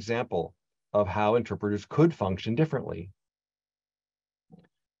another example of how interpreters could function differently.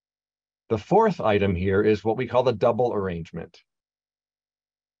 The 4th item here is what we call the double arrangement.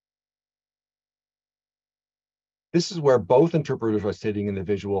 This is where both interpreters are sitting in the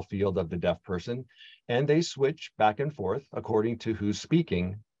visual field of the deaf person, and they switch back and forth according to who's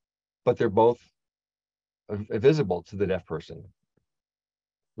speaking, but they're both visible to the deaf person.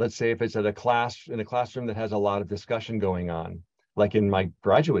 Let's say if it's at in a classroom that has a lot of discussion going on, like in my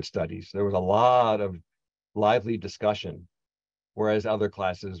graduate studies, there was a lot of lively discussion, whereas other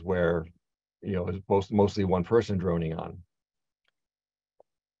classes where, you know, it was mostly one person droning on.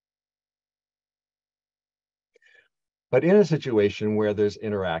 But in a situation where there's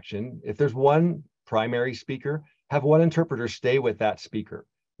interaction, if there's one primary speaker, have one interpreter stay with that speaker.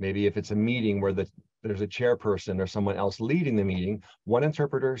 Maybe if it's a meeting where there's a chairperson or someone else leading the meeting, one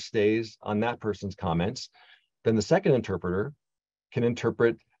interpreter stays on that person's comments. Then the second interpreter can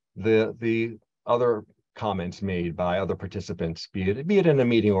interpret the other comments made by other participants, be it in a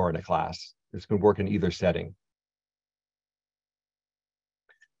meeting or in a class. This can work in either setting.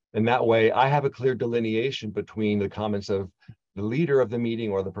 And that way, I have a clear delineation between the comments of the leader of the meeting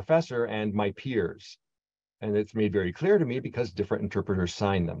or the professor and my peers. And it's made very clear to me because different interpreters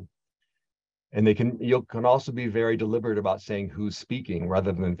sign them. And you can also be very deliberate about saying who's speaking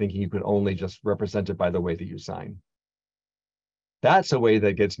rather than thinking you can only just represent it by the way that you sign. That's a way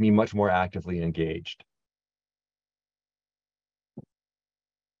that gets me much more actively engaged.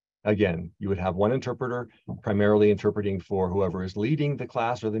 Again, you would have one interpreter primarily interpreting for whoever is leading the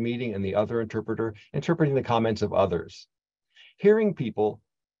class or the meeting, and the other interpreter interpreting the comments of others. Hearing people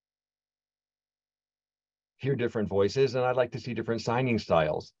hear different voices, and I'd like to see different signing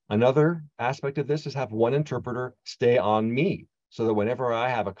styles. Another aspect of this is have one interpreter stay on me, so that whenever I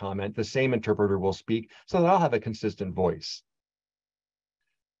have a comment, the same interpreter will speak, so that I'll have a consistent voice.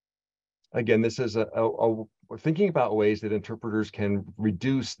 Again, this is we're thinking about ways that interpreters can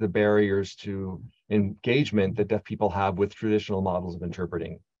reduce the barriers to engagement that deaf people have with traditional models of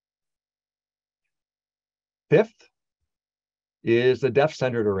interpreting. 5th is the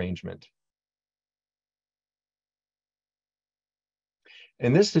deaf-centered arrangement.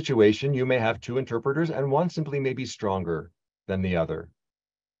 In this situation, you may have 2 interpreters, and one simply may be stronger than the other.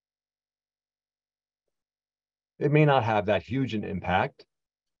 It may not have that huge an impact,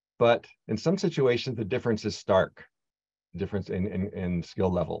 but in some situations, the difference is stark, the difference in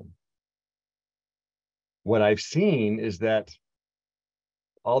skill level. What I've seen is that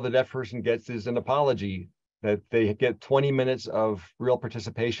all the deaf person gets is an apology, that they get 20 minutes of real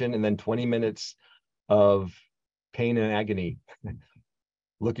participation and then 20 minutes of pain and agony,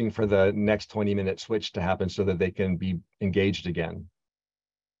 looking for the next 20-minute switch to happen so that they can be engaged again.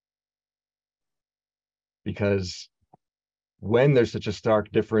 Because when there's such a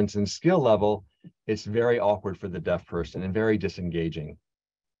stark difference in skill level, it's very awkward for the deaf person and very disengaging.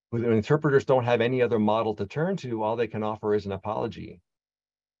 When interpreters don't have any other model to turn to, all they can offer is an apology.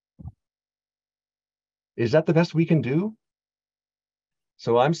 Is that the best we can do?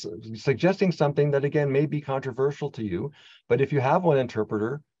 So I'm suggesting something that, again, may be controversial to you, but if you have one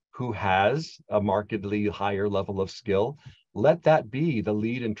interpreter who has a markedly higher level of skill, let that be the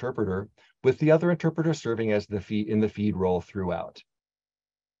lead interpreter, with the other interpreter serving as the feed in the feed role throughout.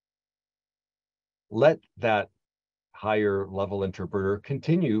 Let that higher level interpreter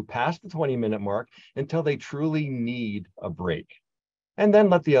continue past the 20-minute mark until they truly need a break. And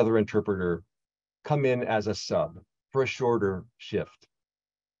then let the other interpreter come in as a sub for a shorter shift.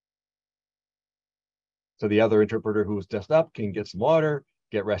 So the other interpreter who's just up can get some water,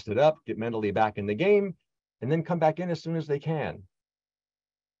 get rested up, get mentally back in the game, and then come back in as soon as they can.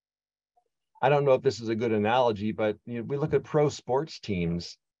 I don't know if this is a good analogy, but we look at pro sports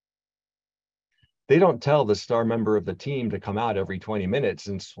teams. They don't tell the star member of the team to come out every 20 minutes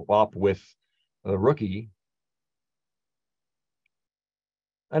and swap with a rookie.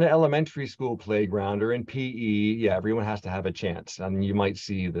 On an elementary school playground or in PE, yeah, everyone has to have a chance. And you might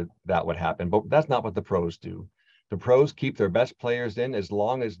see that would happen, but that's not what the pros do. The pros keep their best players in as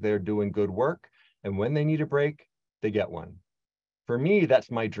long as they're doing good work. And when they need a break, they get one. For me,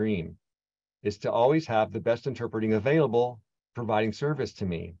 that's my dream, is to always have the best interpreting available, providing service to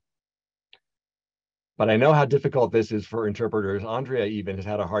me. But I know how difficult this is for interpreters. Andrea even has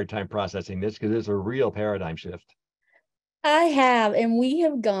had a hard time processing this because it's a real paradigm shift. I have, and we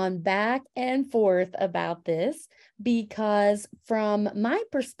have gone back and forth about this because from my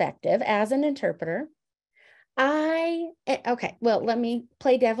perspective as an interpreter, okay, well, let me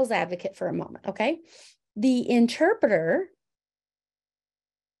play devil's advocate for a moment, okay? The interpreter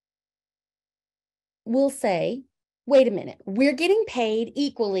will say, wait a minute, we're getting paid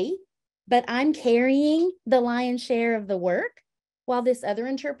equally, but I'm carrying the lion's share of the work while this other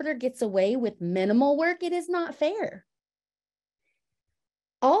interpreter gets away with minimal work. It is not fair.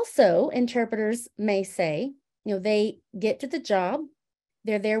 Also, interpreters may say, they get to the job,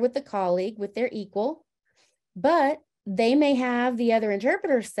 they're there with the colleague, with their equal, but they may have the other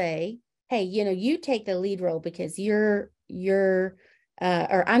interpreter say, hey, you take the lead role because or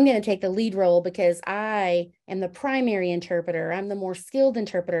I'm going to take the lead role because I am the primary interpreter. I'm the more skilled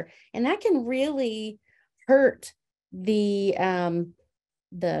interpreter. And that can really hurt the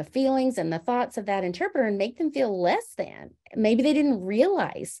feelings and the thoughts of that interpreter and make them feel less than. Maybe they didn't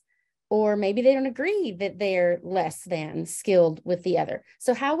realize, or maybe they don't agree that they're less than skilled with the other.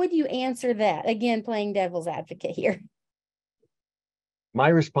 So how would you answer that? Again, playing devil's advocate here. My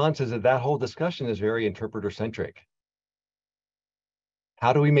response is that whole discussion is very interpreter-centric.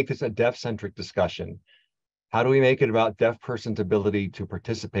 How do we make this a deaf-centric discussion? How do we make it about deaf person's ability to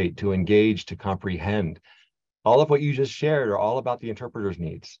participate, to engage, to comprehend? All of what you just shared are all about the interpreter's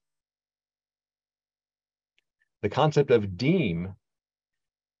needs. The concept of deem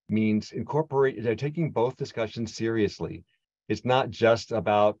means taking both discussions seriously. It's not just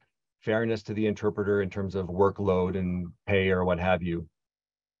about fairness to the interpreter in terms of workload and pay or what have you.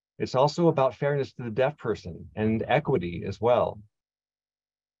 It's also about fairness to the deaf person and equity as well.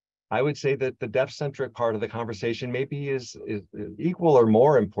 I would say that the deaf-centric part of the conversation maybe is equal or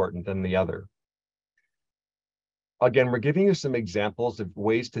more important than the other. Again, we're giving you some examples of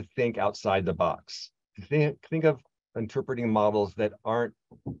ways to think outside the box. Think of interpreting models that aren't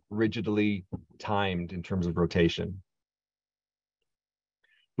rigidly timed in terms of rotation.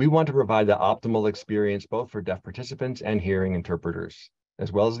 We want to provide the optimal experience both for deaf participants and hearing interpreters,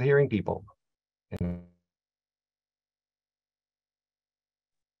 as well as the hearing people.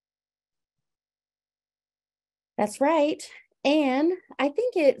 That's right. And I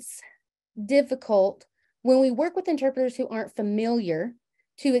think it's difficult when we work with interpreters who aren't familiar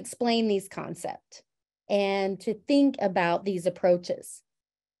to explain these concepts and to think about these approaches.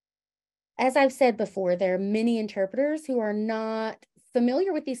 As I've said before, there are many interpreters who are not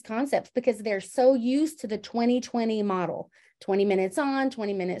familiar with these concepts because they're so used to the 20-20 model, 20 minutes on,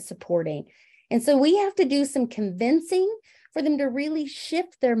 20 minutes supporting. And so we have to do some convincing for them to really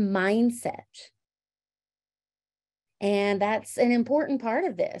shift their mindset. And that's an important part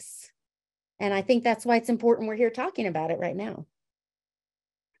of this. And I think that's why it's important we're here talking about it right now.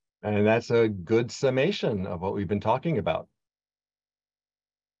 And that's a good summation of what we've been talking about.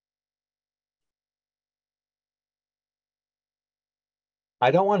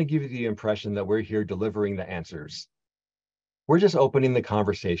 I don't want to give you the impression that we're here delivering the answers. We're just opening the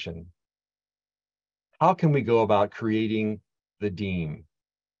conversation. How can we go about creating the deem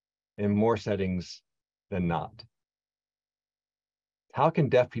in more settings than not? How can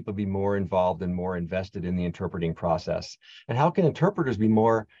deaf people be more involved and more invested in the interpreting process? And how can interpreters be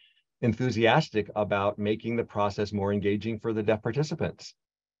more enthusiastic about making the process more engaging for the deaf participants?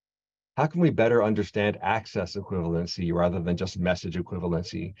 How can we better understand access equivalency rather than just message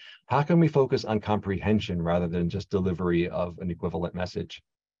equivalency? How can we focus on comprehension rather than just delivery of an equivalent message?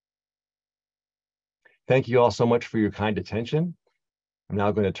 Thank you all so much for your kind attention. I'm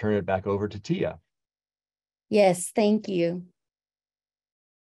now going to turn it back over to Tia. Yes, thank you.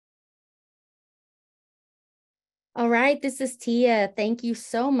 All right, this is Tia. Thank you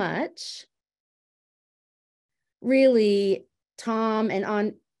so much. Really, Tom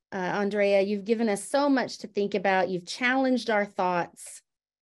and Andrea, you've given us so much to think about. You've challenged our thoughts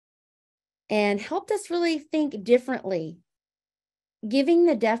and helped us really think differently, giving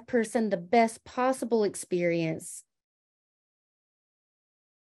the deaf person the best possible experience.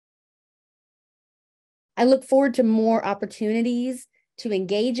 I look forward to more opportunities to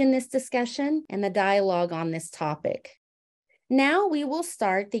engage in this discussion and the dialogue on this topic. Now we will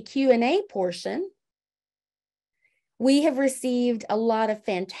start the Q&A portion. We have received a lot of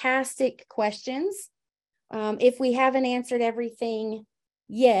fantastic questions. If we haven't answered everything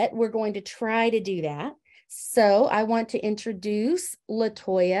yet, we're going to try to do that. So I want to introduce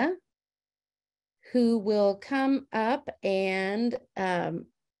LaToya, who will come up and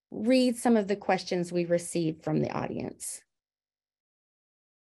read some of the questions we received from the audience.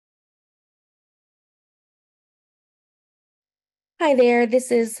 Hi there,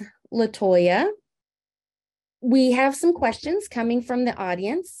 this is LaToya. We have some questions coming from the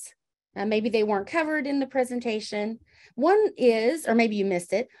audience. Maybe they weren't covered in the presentation. One is, or maybe you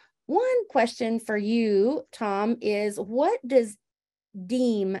missed it. One question for you, Tom, is what does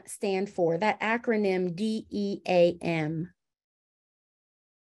DEAM stand for? That acronym DEAM.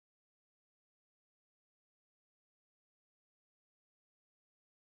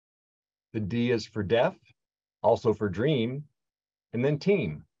 The D is for deaf, also for dream, and then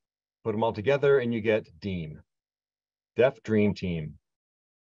team. Put them all together and you get DEAM, Deaf Dream Team.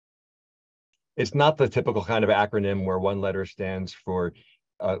 It's not the typical kind of acronym where one letter stands for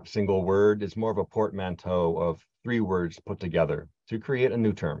a single word. It's more of a portmanteau of 3 words put together to create a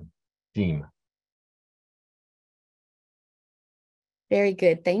new term, DEAM. Very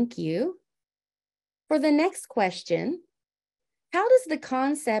good, thank you. For the next question, how does the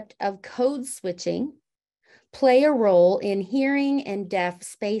concept of code switching play a role in hearing and deaf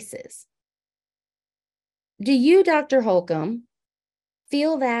spaces? Do you, Dr. Holcomb,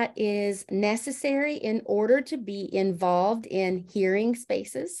 feel that is necessary in order to be involved in hearing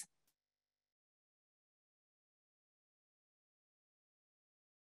spaces?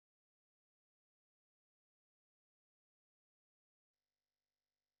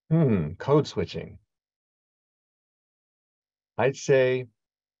 Code switching. I'd say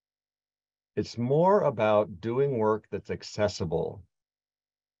it's more about doing work that's accessible,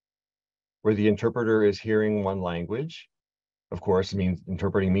 where the interpreter is hearing one language. Of course,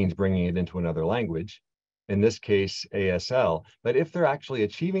 interpreting means bringing it into another language, in this case, ASL. But if they're actually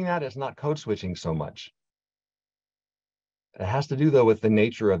achieving that, it's not code switching so much. It has to do, though, with the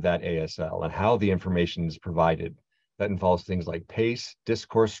nature of that ASL and how the information is provided. That involves things like pace,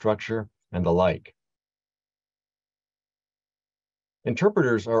 discourse structure, and the like.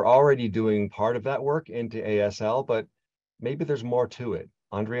 Interpreters are already doing part of that work into ASL, but maybe there's more to it.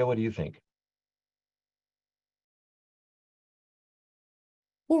 Andrea, what do you think?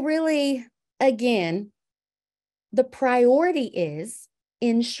 Well, really, again, the priority is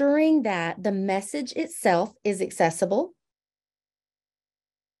ensuring that the message itself is accessible,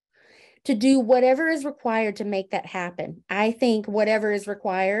 to do whatever is required to make that happen. I think whatever is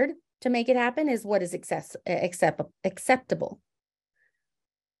required to make it happen is what is acceptable.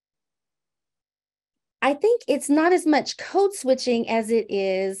 I think it's not as much code switching as it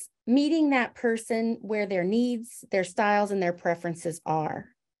is meeting that person where their needs, their styles, and their preferences are.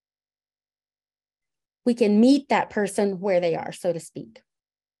 We can meet that person where they are, so to speak.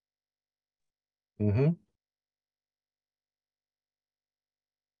 Mm-hmm.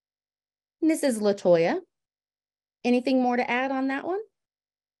 This is LaToya. Anything more to add on that one?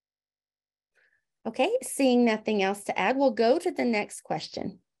 Okay, seeing nothing else to add, we'll go to the next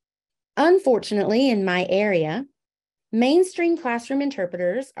question. Unfortunately, in my area, mainstream classroom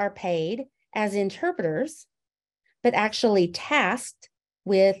interpreters are paid as interpreters, but actually tasked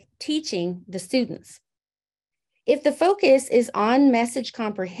with teaching the students. If the focus is on message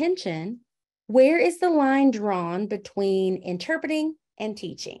comprehension, where is the line drawn between interpreting and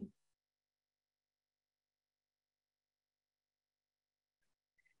teaching?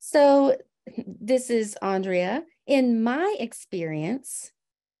 So this is Andrea. In my experience,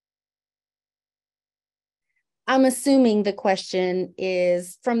 I'm assuming the question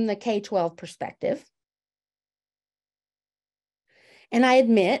is from the K-12 perspective. And I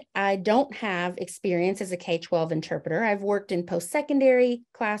admit I don't have experience as a K-12 interpreter. I've worked in post-secondary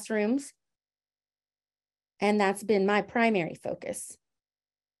classrooms, and that's been my primary focus.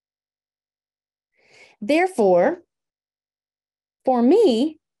 Therefore, for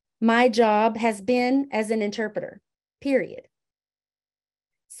me, my job has been as an interpreter, period.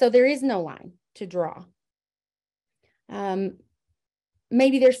 So there is no line to draw.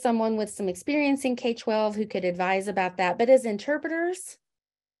 Maybe there's someone with some experience in K-12 who could advise about that. But as interpreters,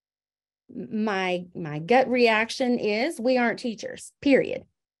 my gut reaction is we aren't teachers, period.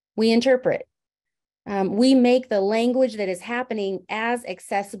 We interpret. We make the language that is happening as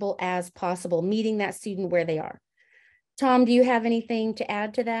accessible as possible, meeting that student where they are. Tom, do you have anything to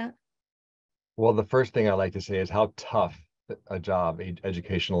add to that? Well, the first thing I like to say is how tough a job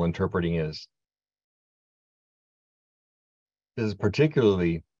educational interpreting is. This is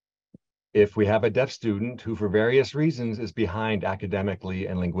particularly if we have a deaf student who, for various reasons, is behind academically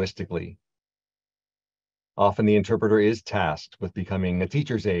and linguistically. Often the interpreter is tasked with becoming a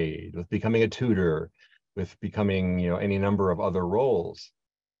teacher's aide, with becoming a tutor, with becoming, any number of other roles.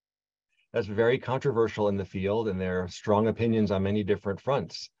 That's very controversial in the field, and there are strong opinions on many different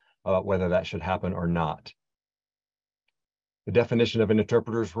fronts about whether that should happen or not. The definition of an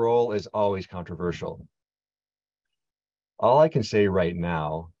interpreter's role is always controversial. All I can say right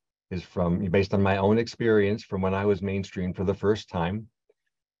now is based on my own experience from when I was mainstreamed for the first time,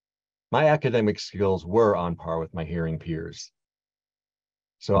 my academic skills were on par with my hearing peers.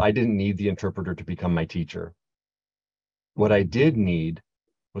 So I didn't need the interpreter to become my teacher. What I did need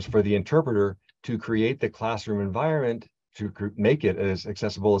was for the interpreter to create the classroom environment to make it as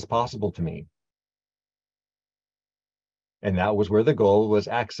accessible as possible to me. And that was where the goal was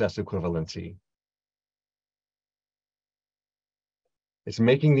access equivalency. It's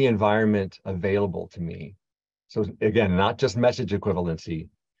making the environment available to me. So again, not just message equivalency.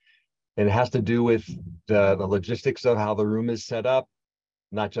 And it has to do with the logistics of how the room is set up,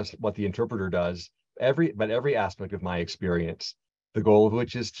 not just what the interpreter does, but every aspect of my experience, the goal of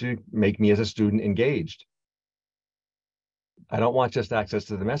which is to make me as a student engaged. I don't want just access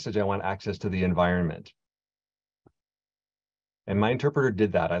to the message, I want access to the environment. And my interpreter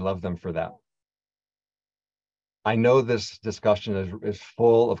did that. I love them for that. I know this discussion is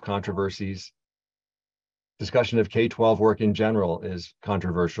full of controversies. Discussion of K-12 work in general is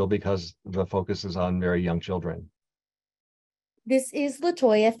controversial because the focus is on very young children. This is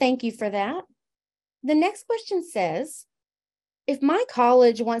Latoya. Thank you for that. The next question says, if my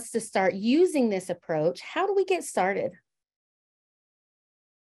college wants to start using this approach, how do we get started?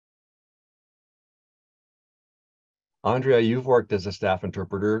 Andrea, you've worked as a staff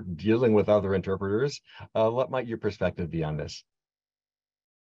interpreter dealing with other interpreters. What might your perspective be on this?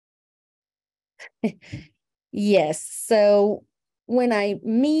 Yes. So when I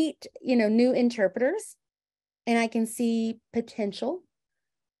meet, new interpreters and I can see potential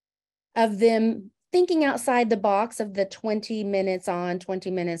of them thinking outside the box of the 20 minutes on, 20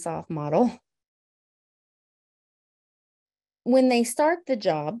 minutes off model. When they start the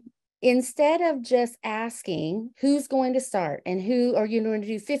job, instead of just asking who's going to start and who are you going to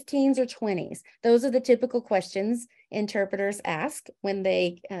do 15s or 20s, those are the typical questions interpreters ask when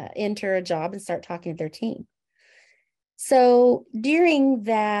they enter a job and start talking to their team. So during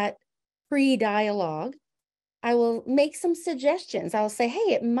that pre-dialogue, I will make some suggestions. I'll say, hey,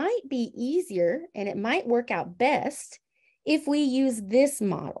 it might be easier and it might work out best if we use this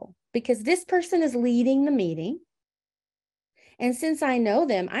model because this person is leading the meeting. And since I know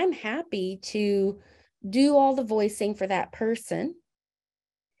them, I'm happy to do all the voicing for that person.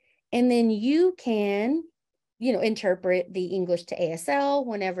 And then you can, interpret the English to ASL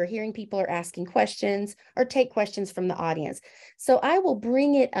whenever hearing people are asking questions or take questions from the audience. So I will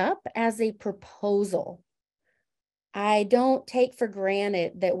bring it up as a proposal. I don't take for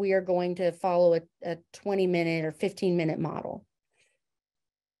granted that we are going to follow a 20-minute or 15-minute model.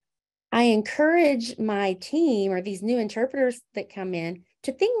 I encourage my team or these new interpreters that come in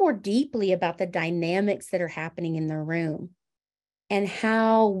to think more deeply about the dynamics that are happening in the room and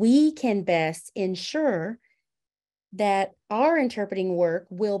how we can best ensure that our interpreting work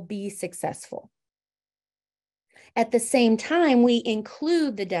will be successful. At the same time, we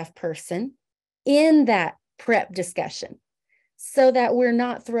include the deaf person in that prep discussion so that we're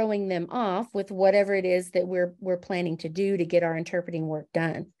not throwing them off with whatever it is that we're planning to do to get our interpreting work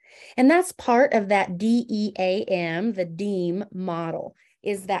done. And that's part of that DEAM, the DEAM model,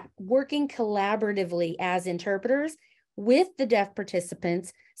 is that working collaboratively as interpreters with the deaf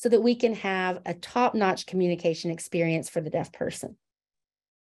participants so that we can have a top-notch communication experience for the deaf person.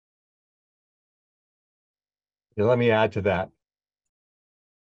 Yeah, let me add to that.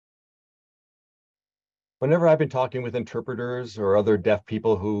 Whenever I've been talking with interpreters or other deaf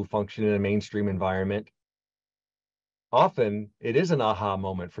people who function in a mainstream environment, often it is an aha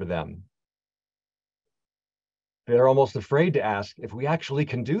moment for them. They're almost afraid to ask if we actually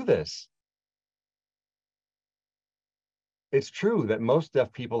can do this. It's true that most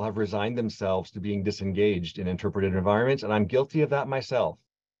deaf people have resigned themselves to being disengaged in interpreted environments, and I'm guilty of that myself.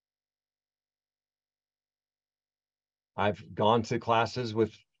 I've gone to classes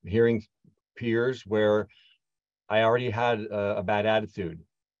with hearing peers where I already had a bad attitude.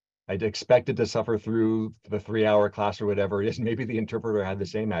 I'd expected to suffer through the 3-hour class or whatever it is. Maybe the interpreter had the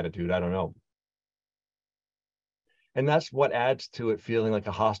same attitude. I don't know. And that's what adds to it feeling like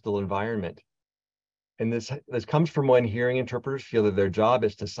a hostile environment. And this comes from when hearing interpreters feel that their job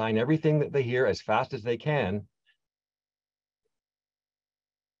is to sign everything that they hear as fast as they can.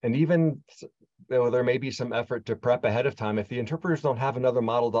 And even though there may be some effort to prep ahead of time, if the interpreters don't have another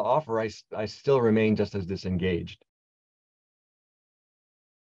model to offer, I still remain just as disengaged.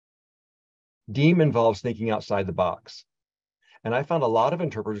 DEEM involves thinking outside the box. And I found a lot of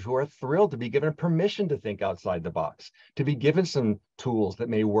interpreters who are thrilled to be given permission to think outside the box, to be given some tools that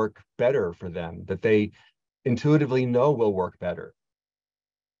may work better for them, that they intuitively know will work better.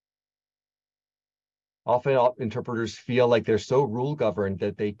 Often interpreters feel like they're so rule governed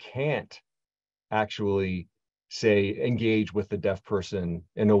that they can't actually, say, engage with the deaf person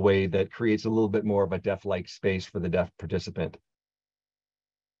in a way that creates a little bit more of a deaf-like space for the deaf participant.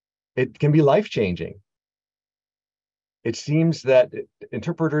 It can be life-changing. It seems that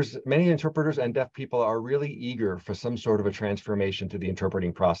many interpreters and deaf people are really eager for some sort of a transformation to the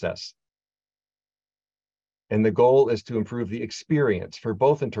interpreting process. And the goal is to improve the experience for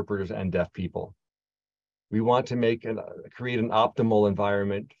both interpreters and deaf people. We want to create an optimal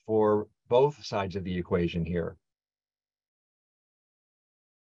environment for both sides of the equation here.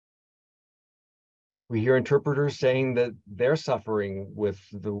 We hear interpreters saying that they're suffering with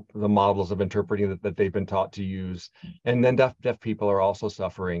the models of interpreting that they've been taught to use. And then deaf people are also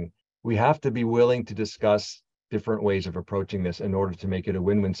suffering. We have to be willing to discuss different ways of approaching this in order to make it a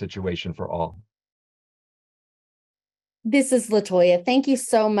win-win situation for all. This is Latoya. Thank you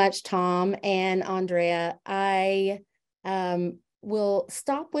so much, Tom and Andrea. I will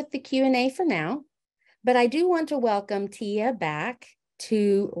stop with the Q&A for now, but I do want to welcome Tia back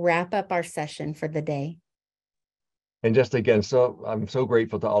to wrap up our session for the day. And just again, I'm so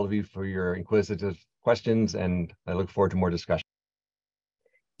grateful to all of you for your inquisitive questions, and I look forward to more discussion.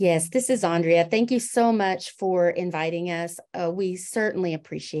 Yes, this is Andrea. Thank you so much for inviting us. We certainly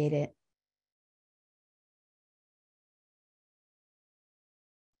appreciate it.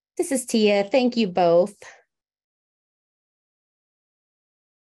 This is Tia. Thank you both.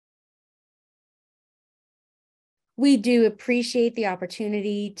 We do appreciate the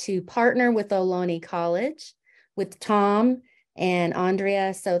opportunity to partner with Ohlone College, with Tom and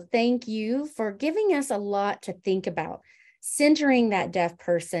Andrea. So thank you for giving us a lot to think about, centering that deaf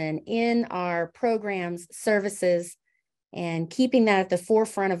person in our programs, services, and keeping that at the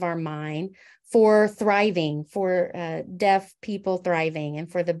forefront of our mind for thriving, for deaf people thriving,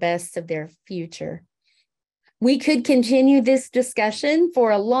 and for the best of their future. We could continue this discussion for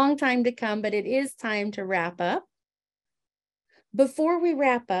a long time to come, but it is time to wrap up. Before we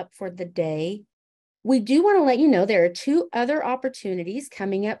wrap up for the day, we do want to let you know there are 2 other opportunities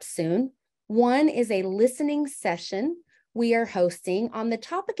coming up soon. One is a listening session we are hosting on the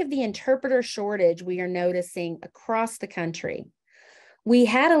topic of the interpreter shortage we are noticing across the country. We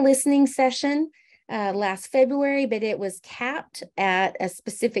had a listening session last February, but it was capped at a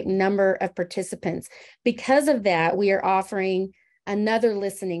specific number of participants. Because of that, we are offering another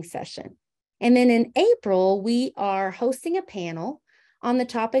listening session. And then in April, we are hosting a panel on the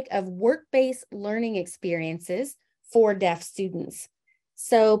topic of work-based learning experiences for deaf students.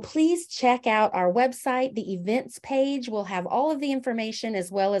 So please check out our website. The events page will have all of the information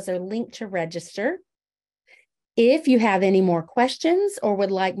as well as a link to register. If you have any more questions or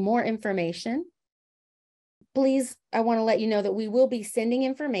would like more information, please, I want to let you know that we will be sending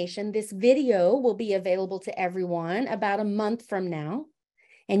information. This video will be available to everyone about a month from now,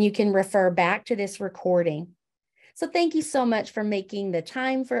 and you can refer back to this recording. So thank you so much for making the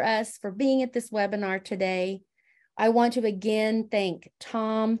time for us, for being at this webinar today. I want to again thank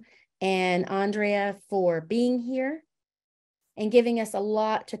Tom and Andrea for being here and giving us a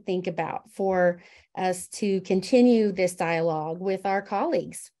lot to think about for us to continue this dialogue with our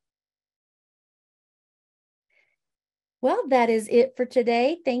colleagues. Well, that is it for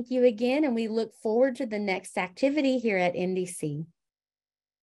today. Thank you again, and we look forward to the next activity here at NDC.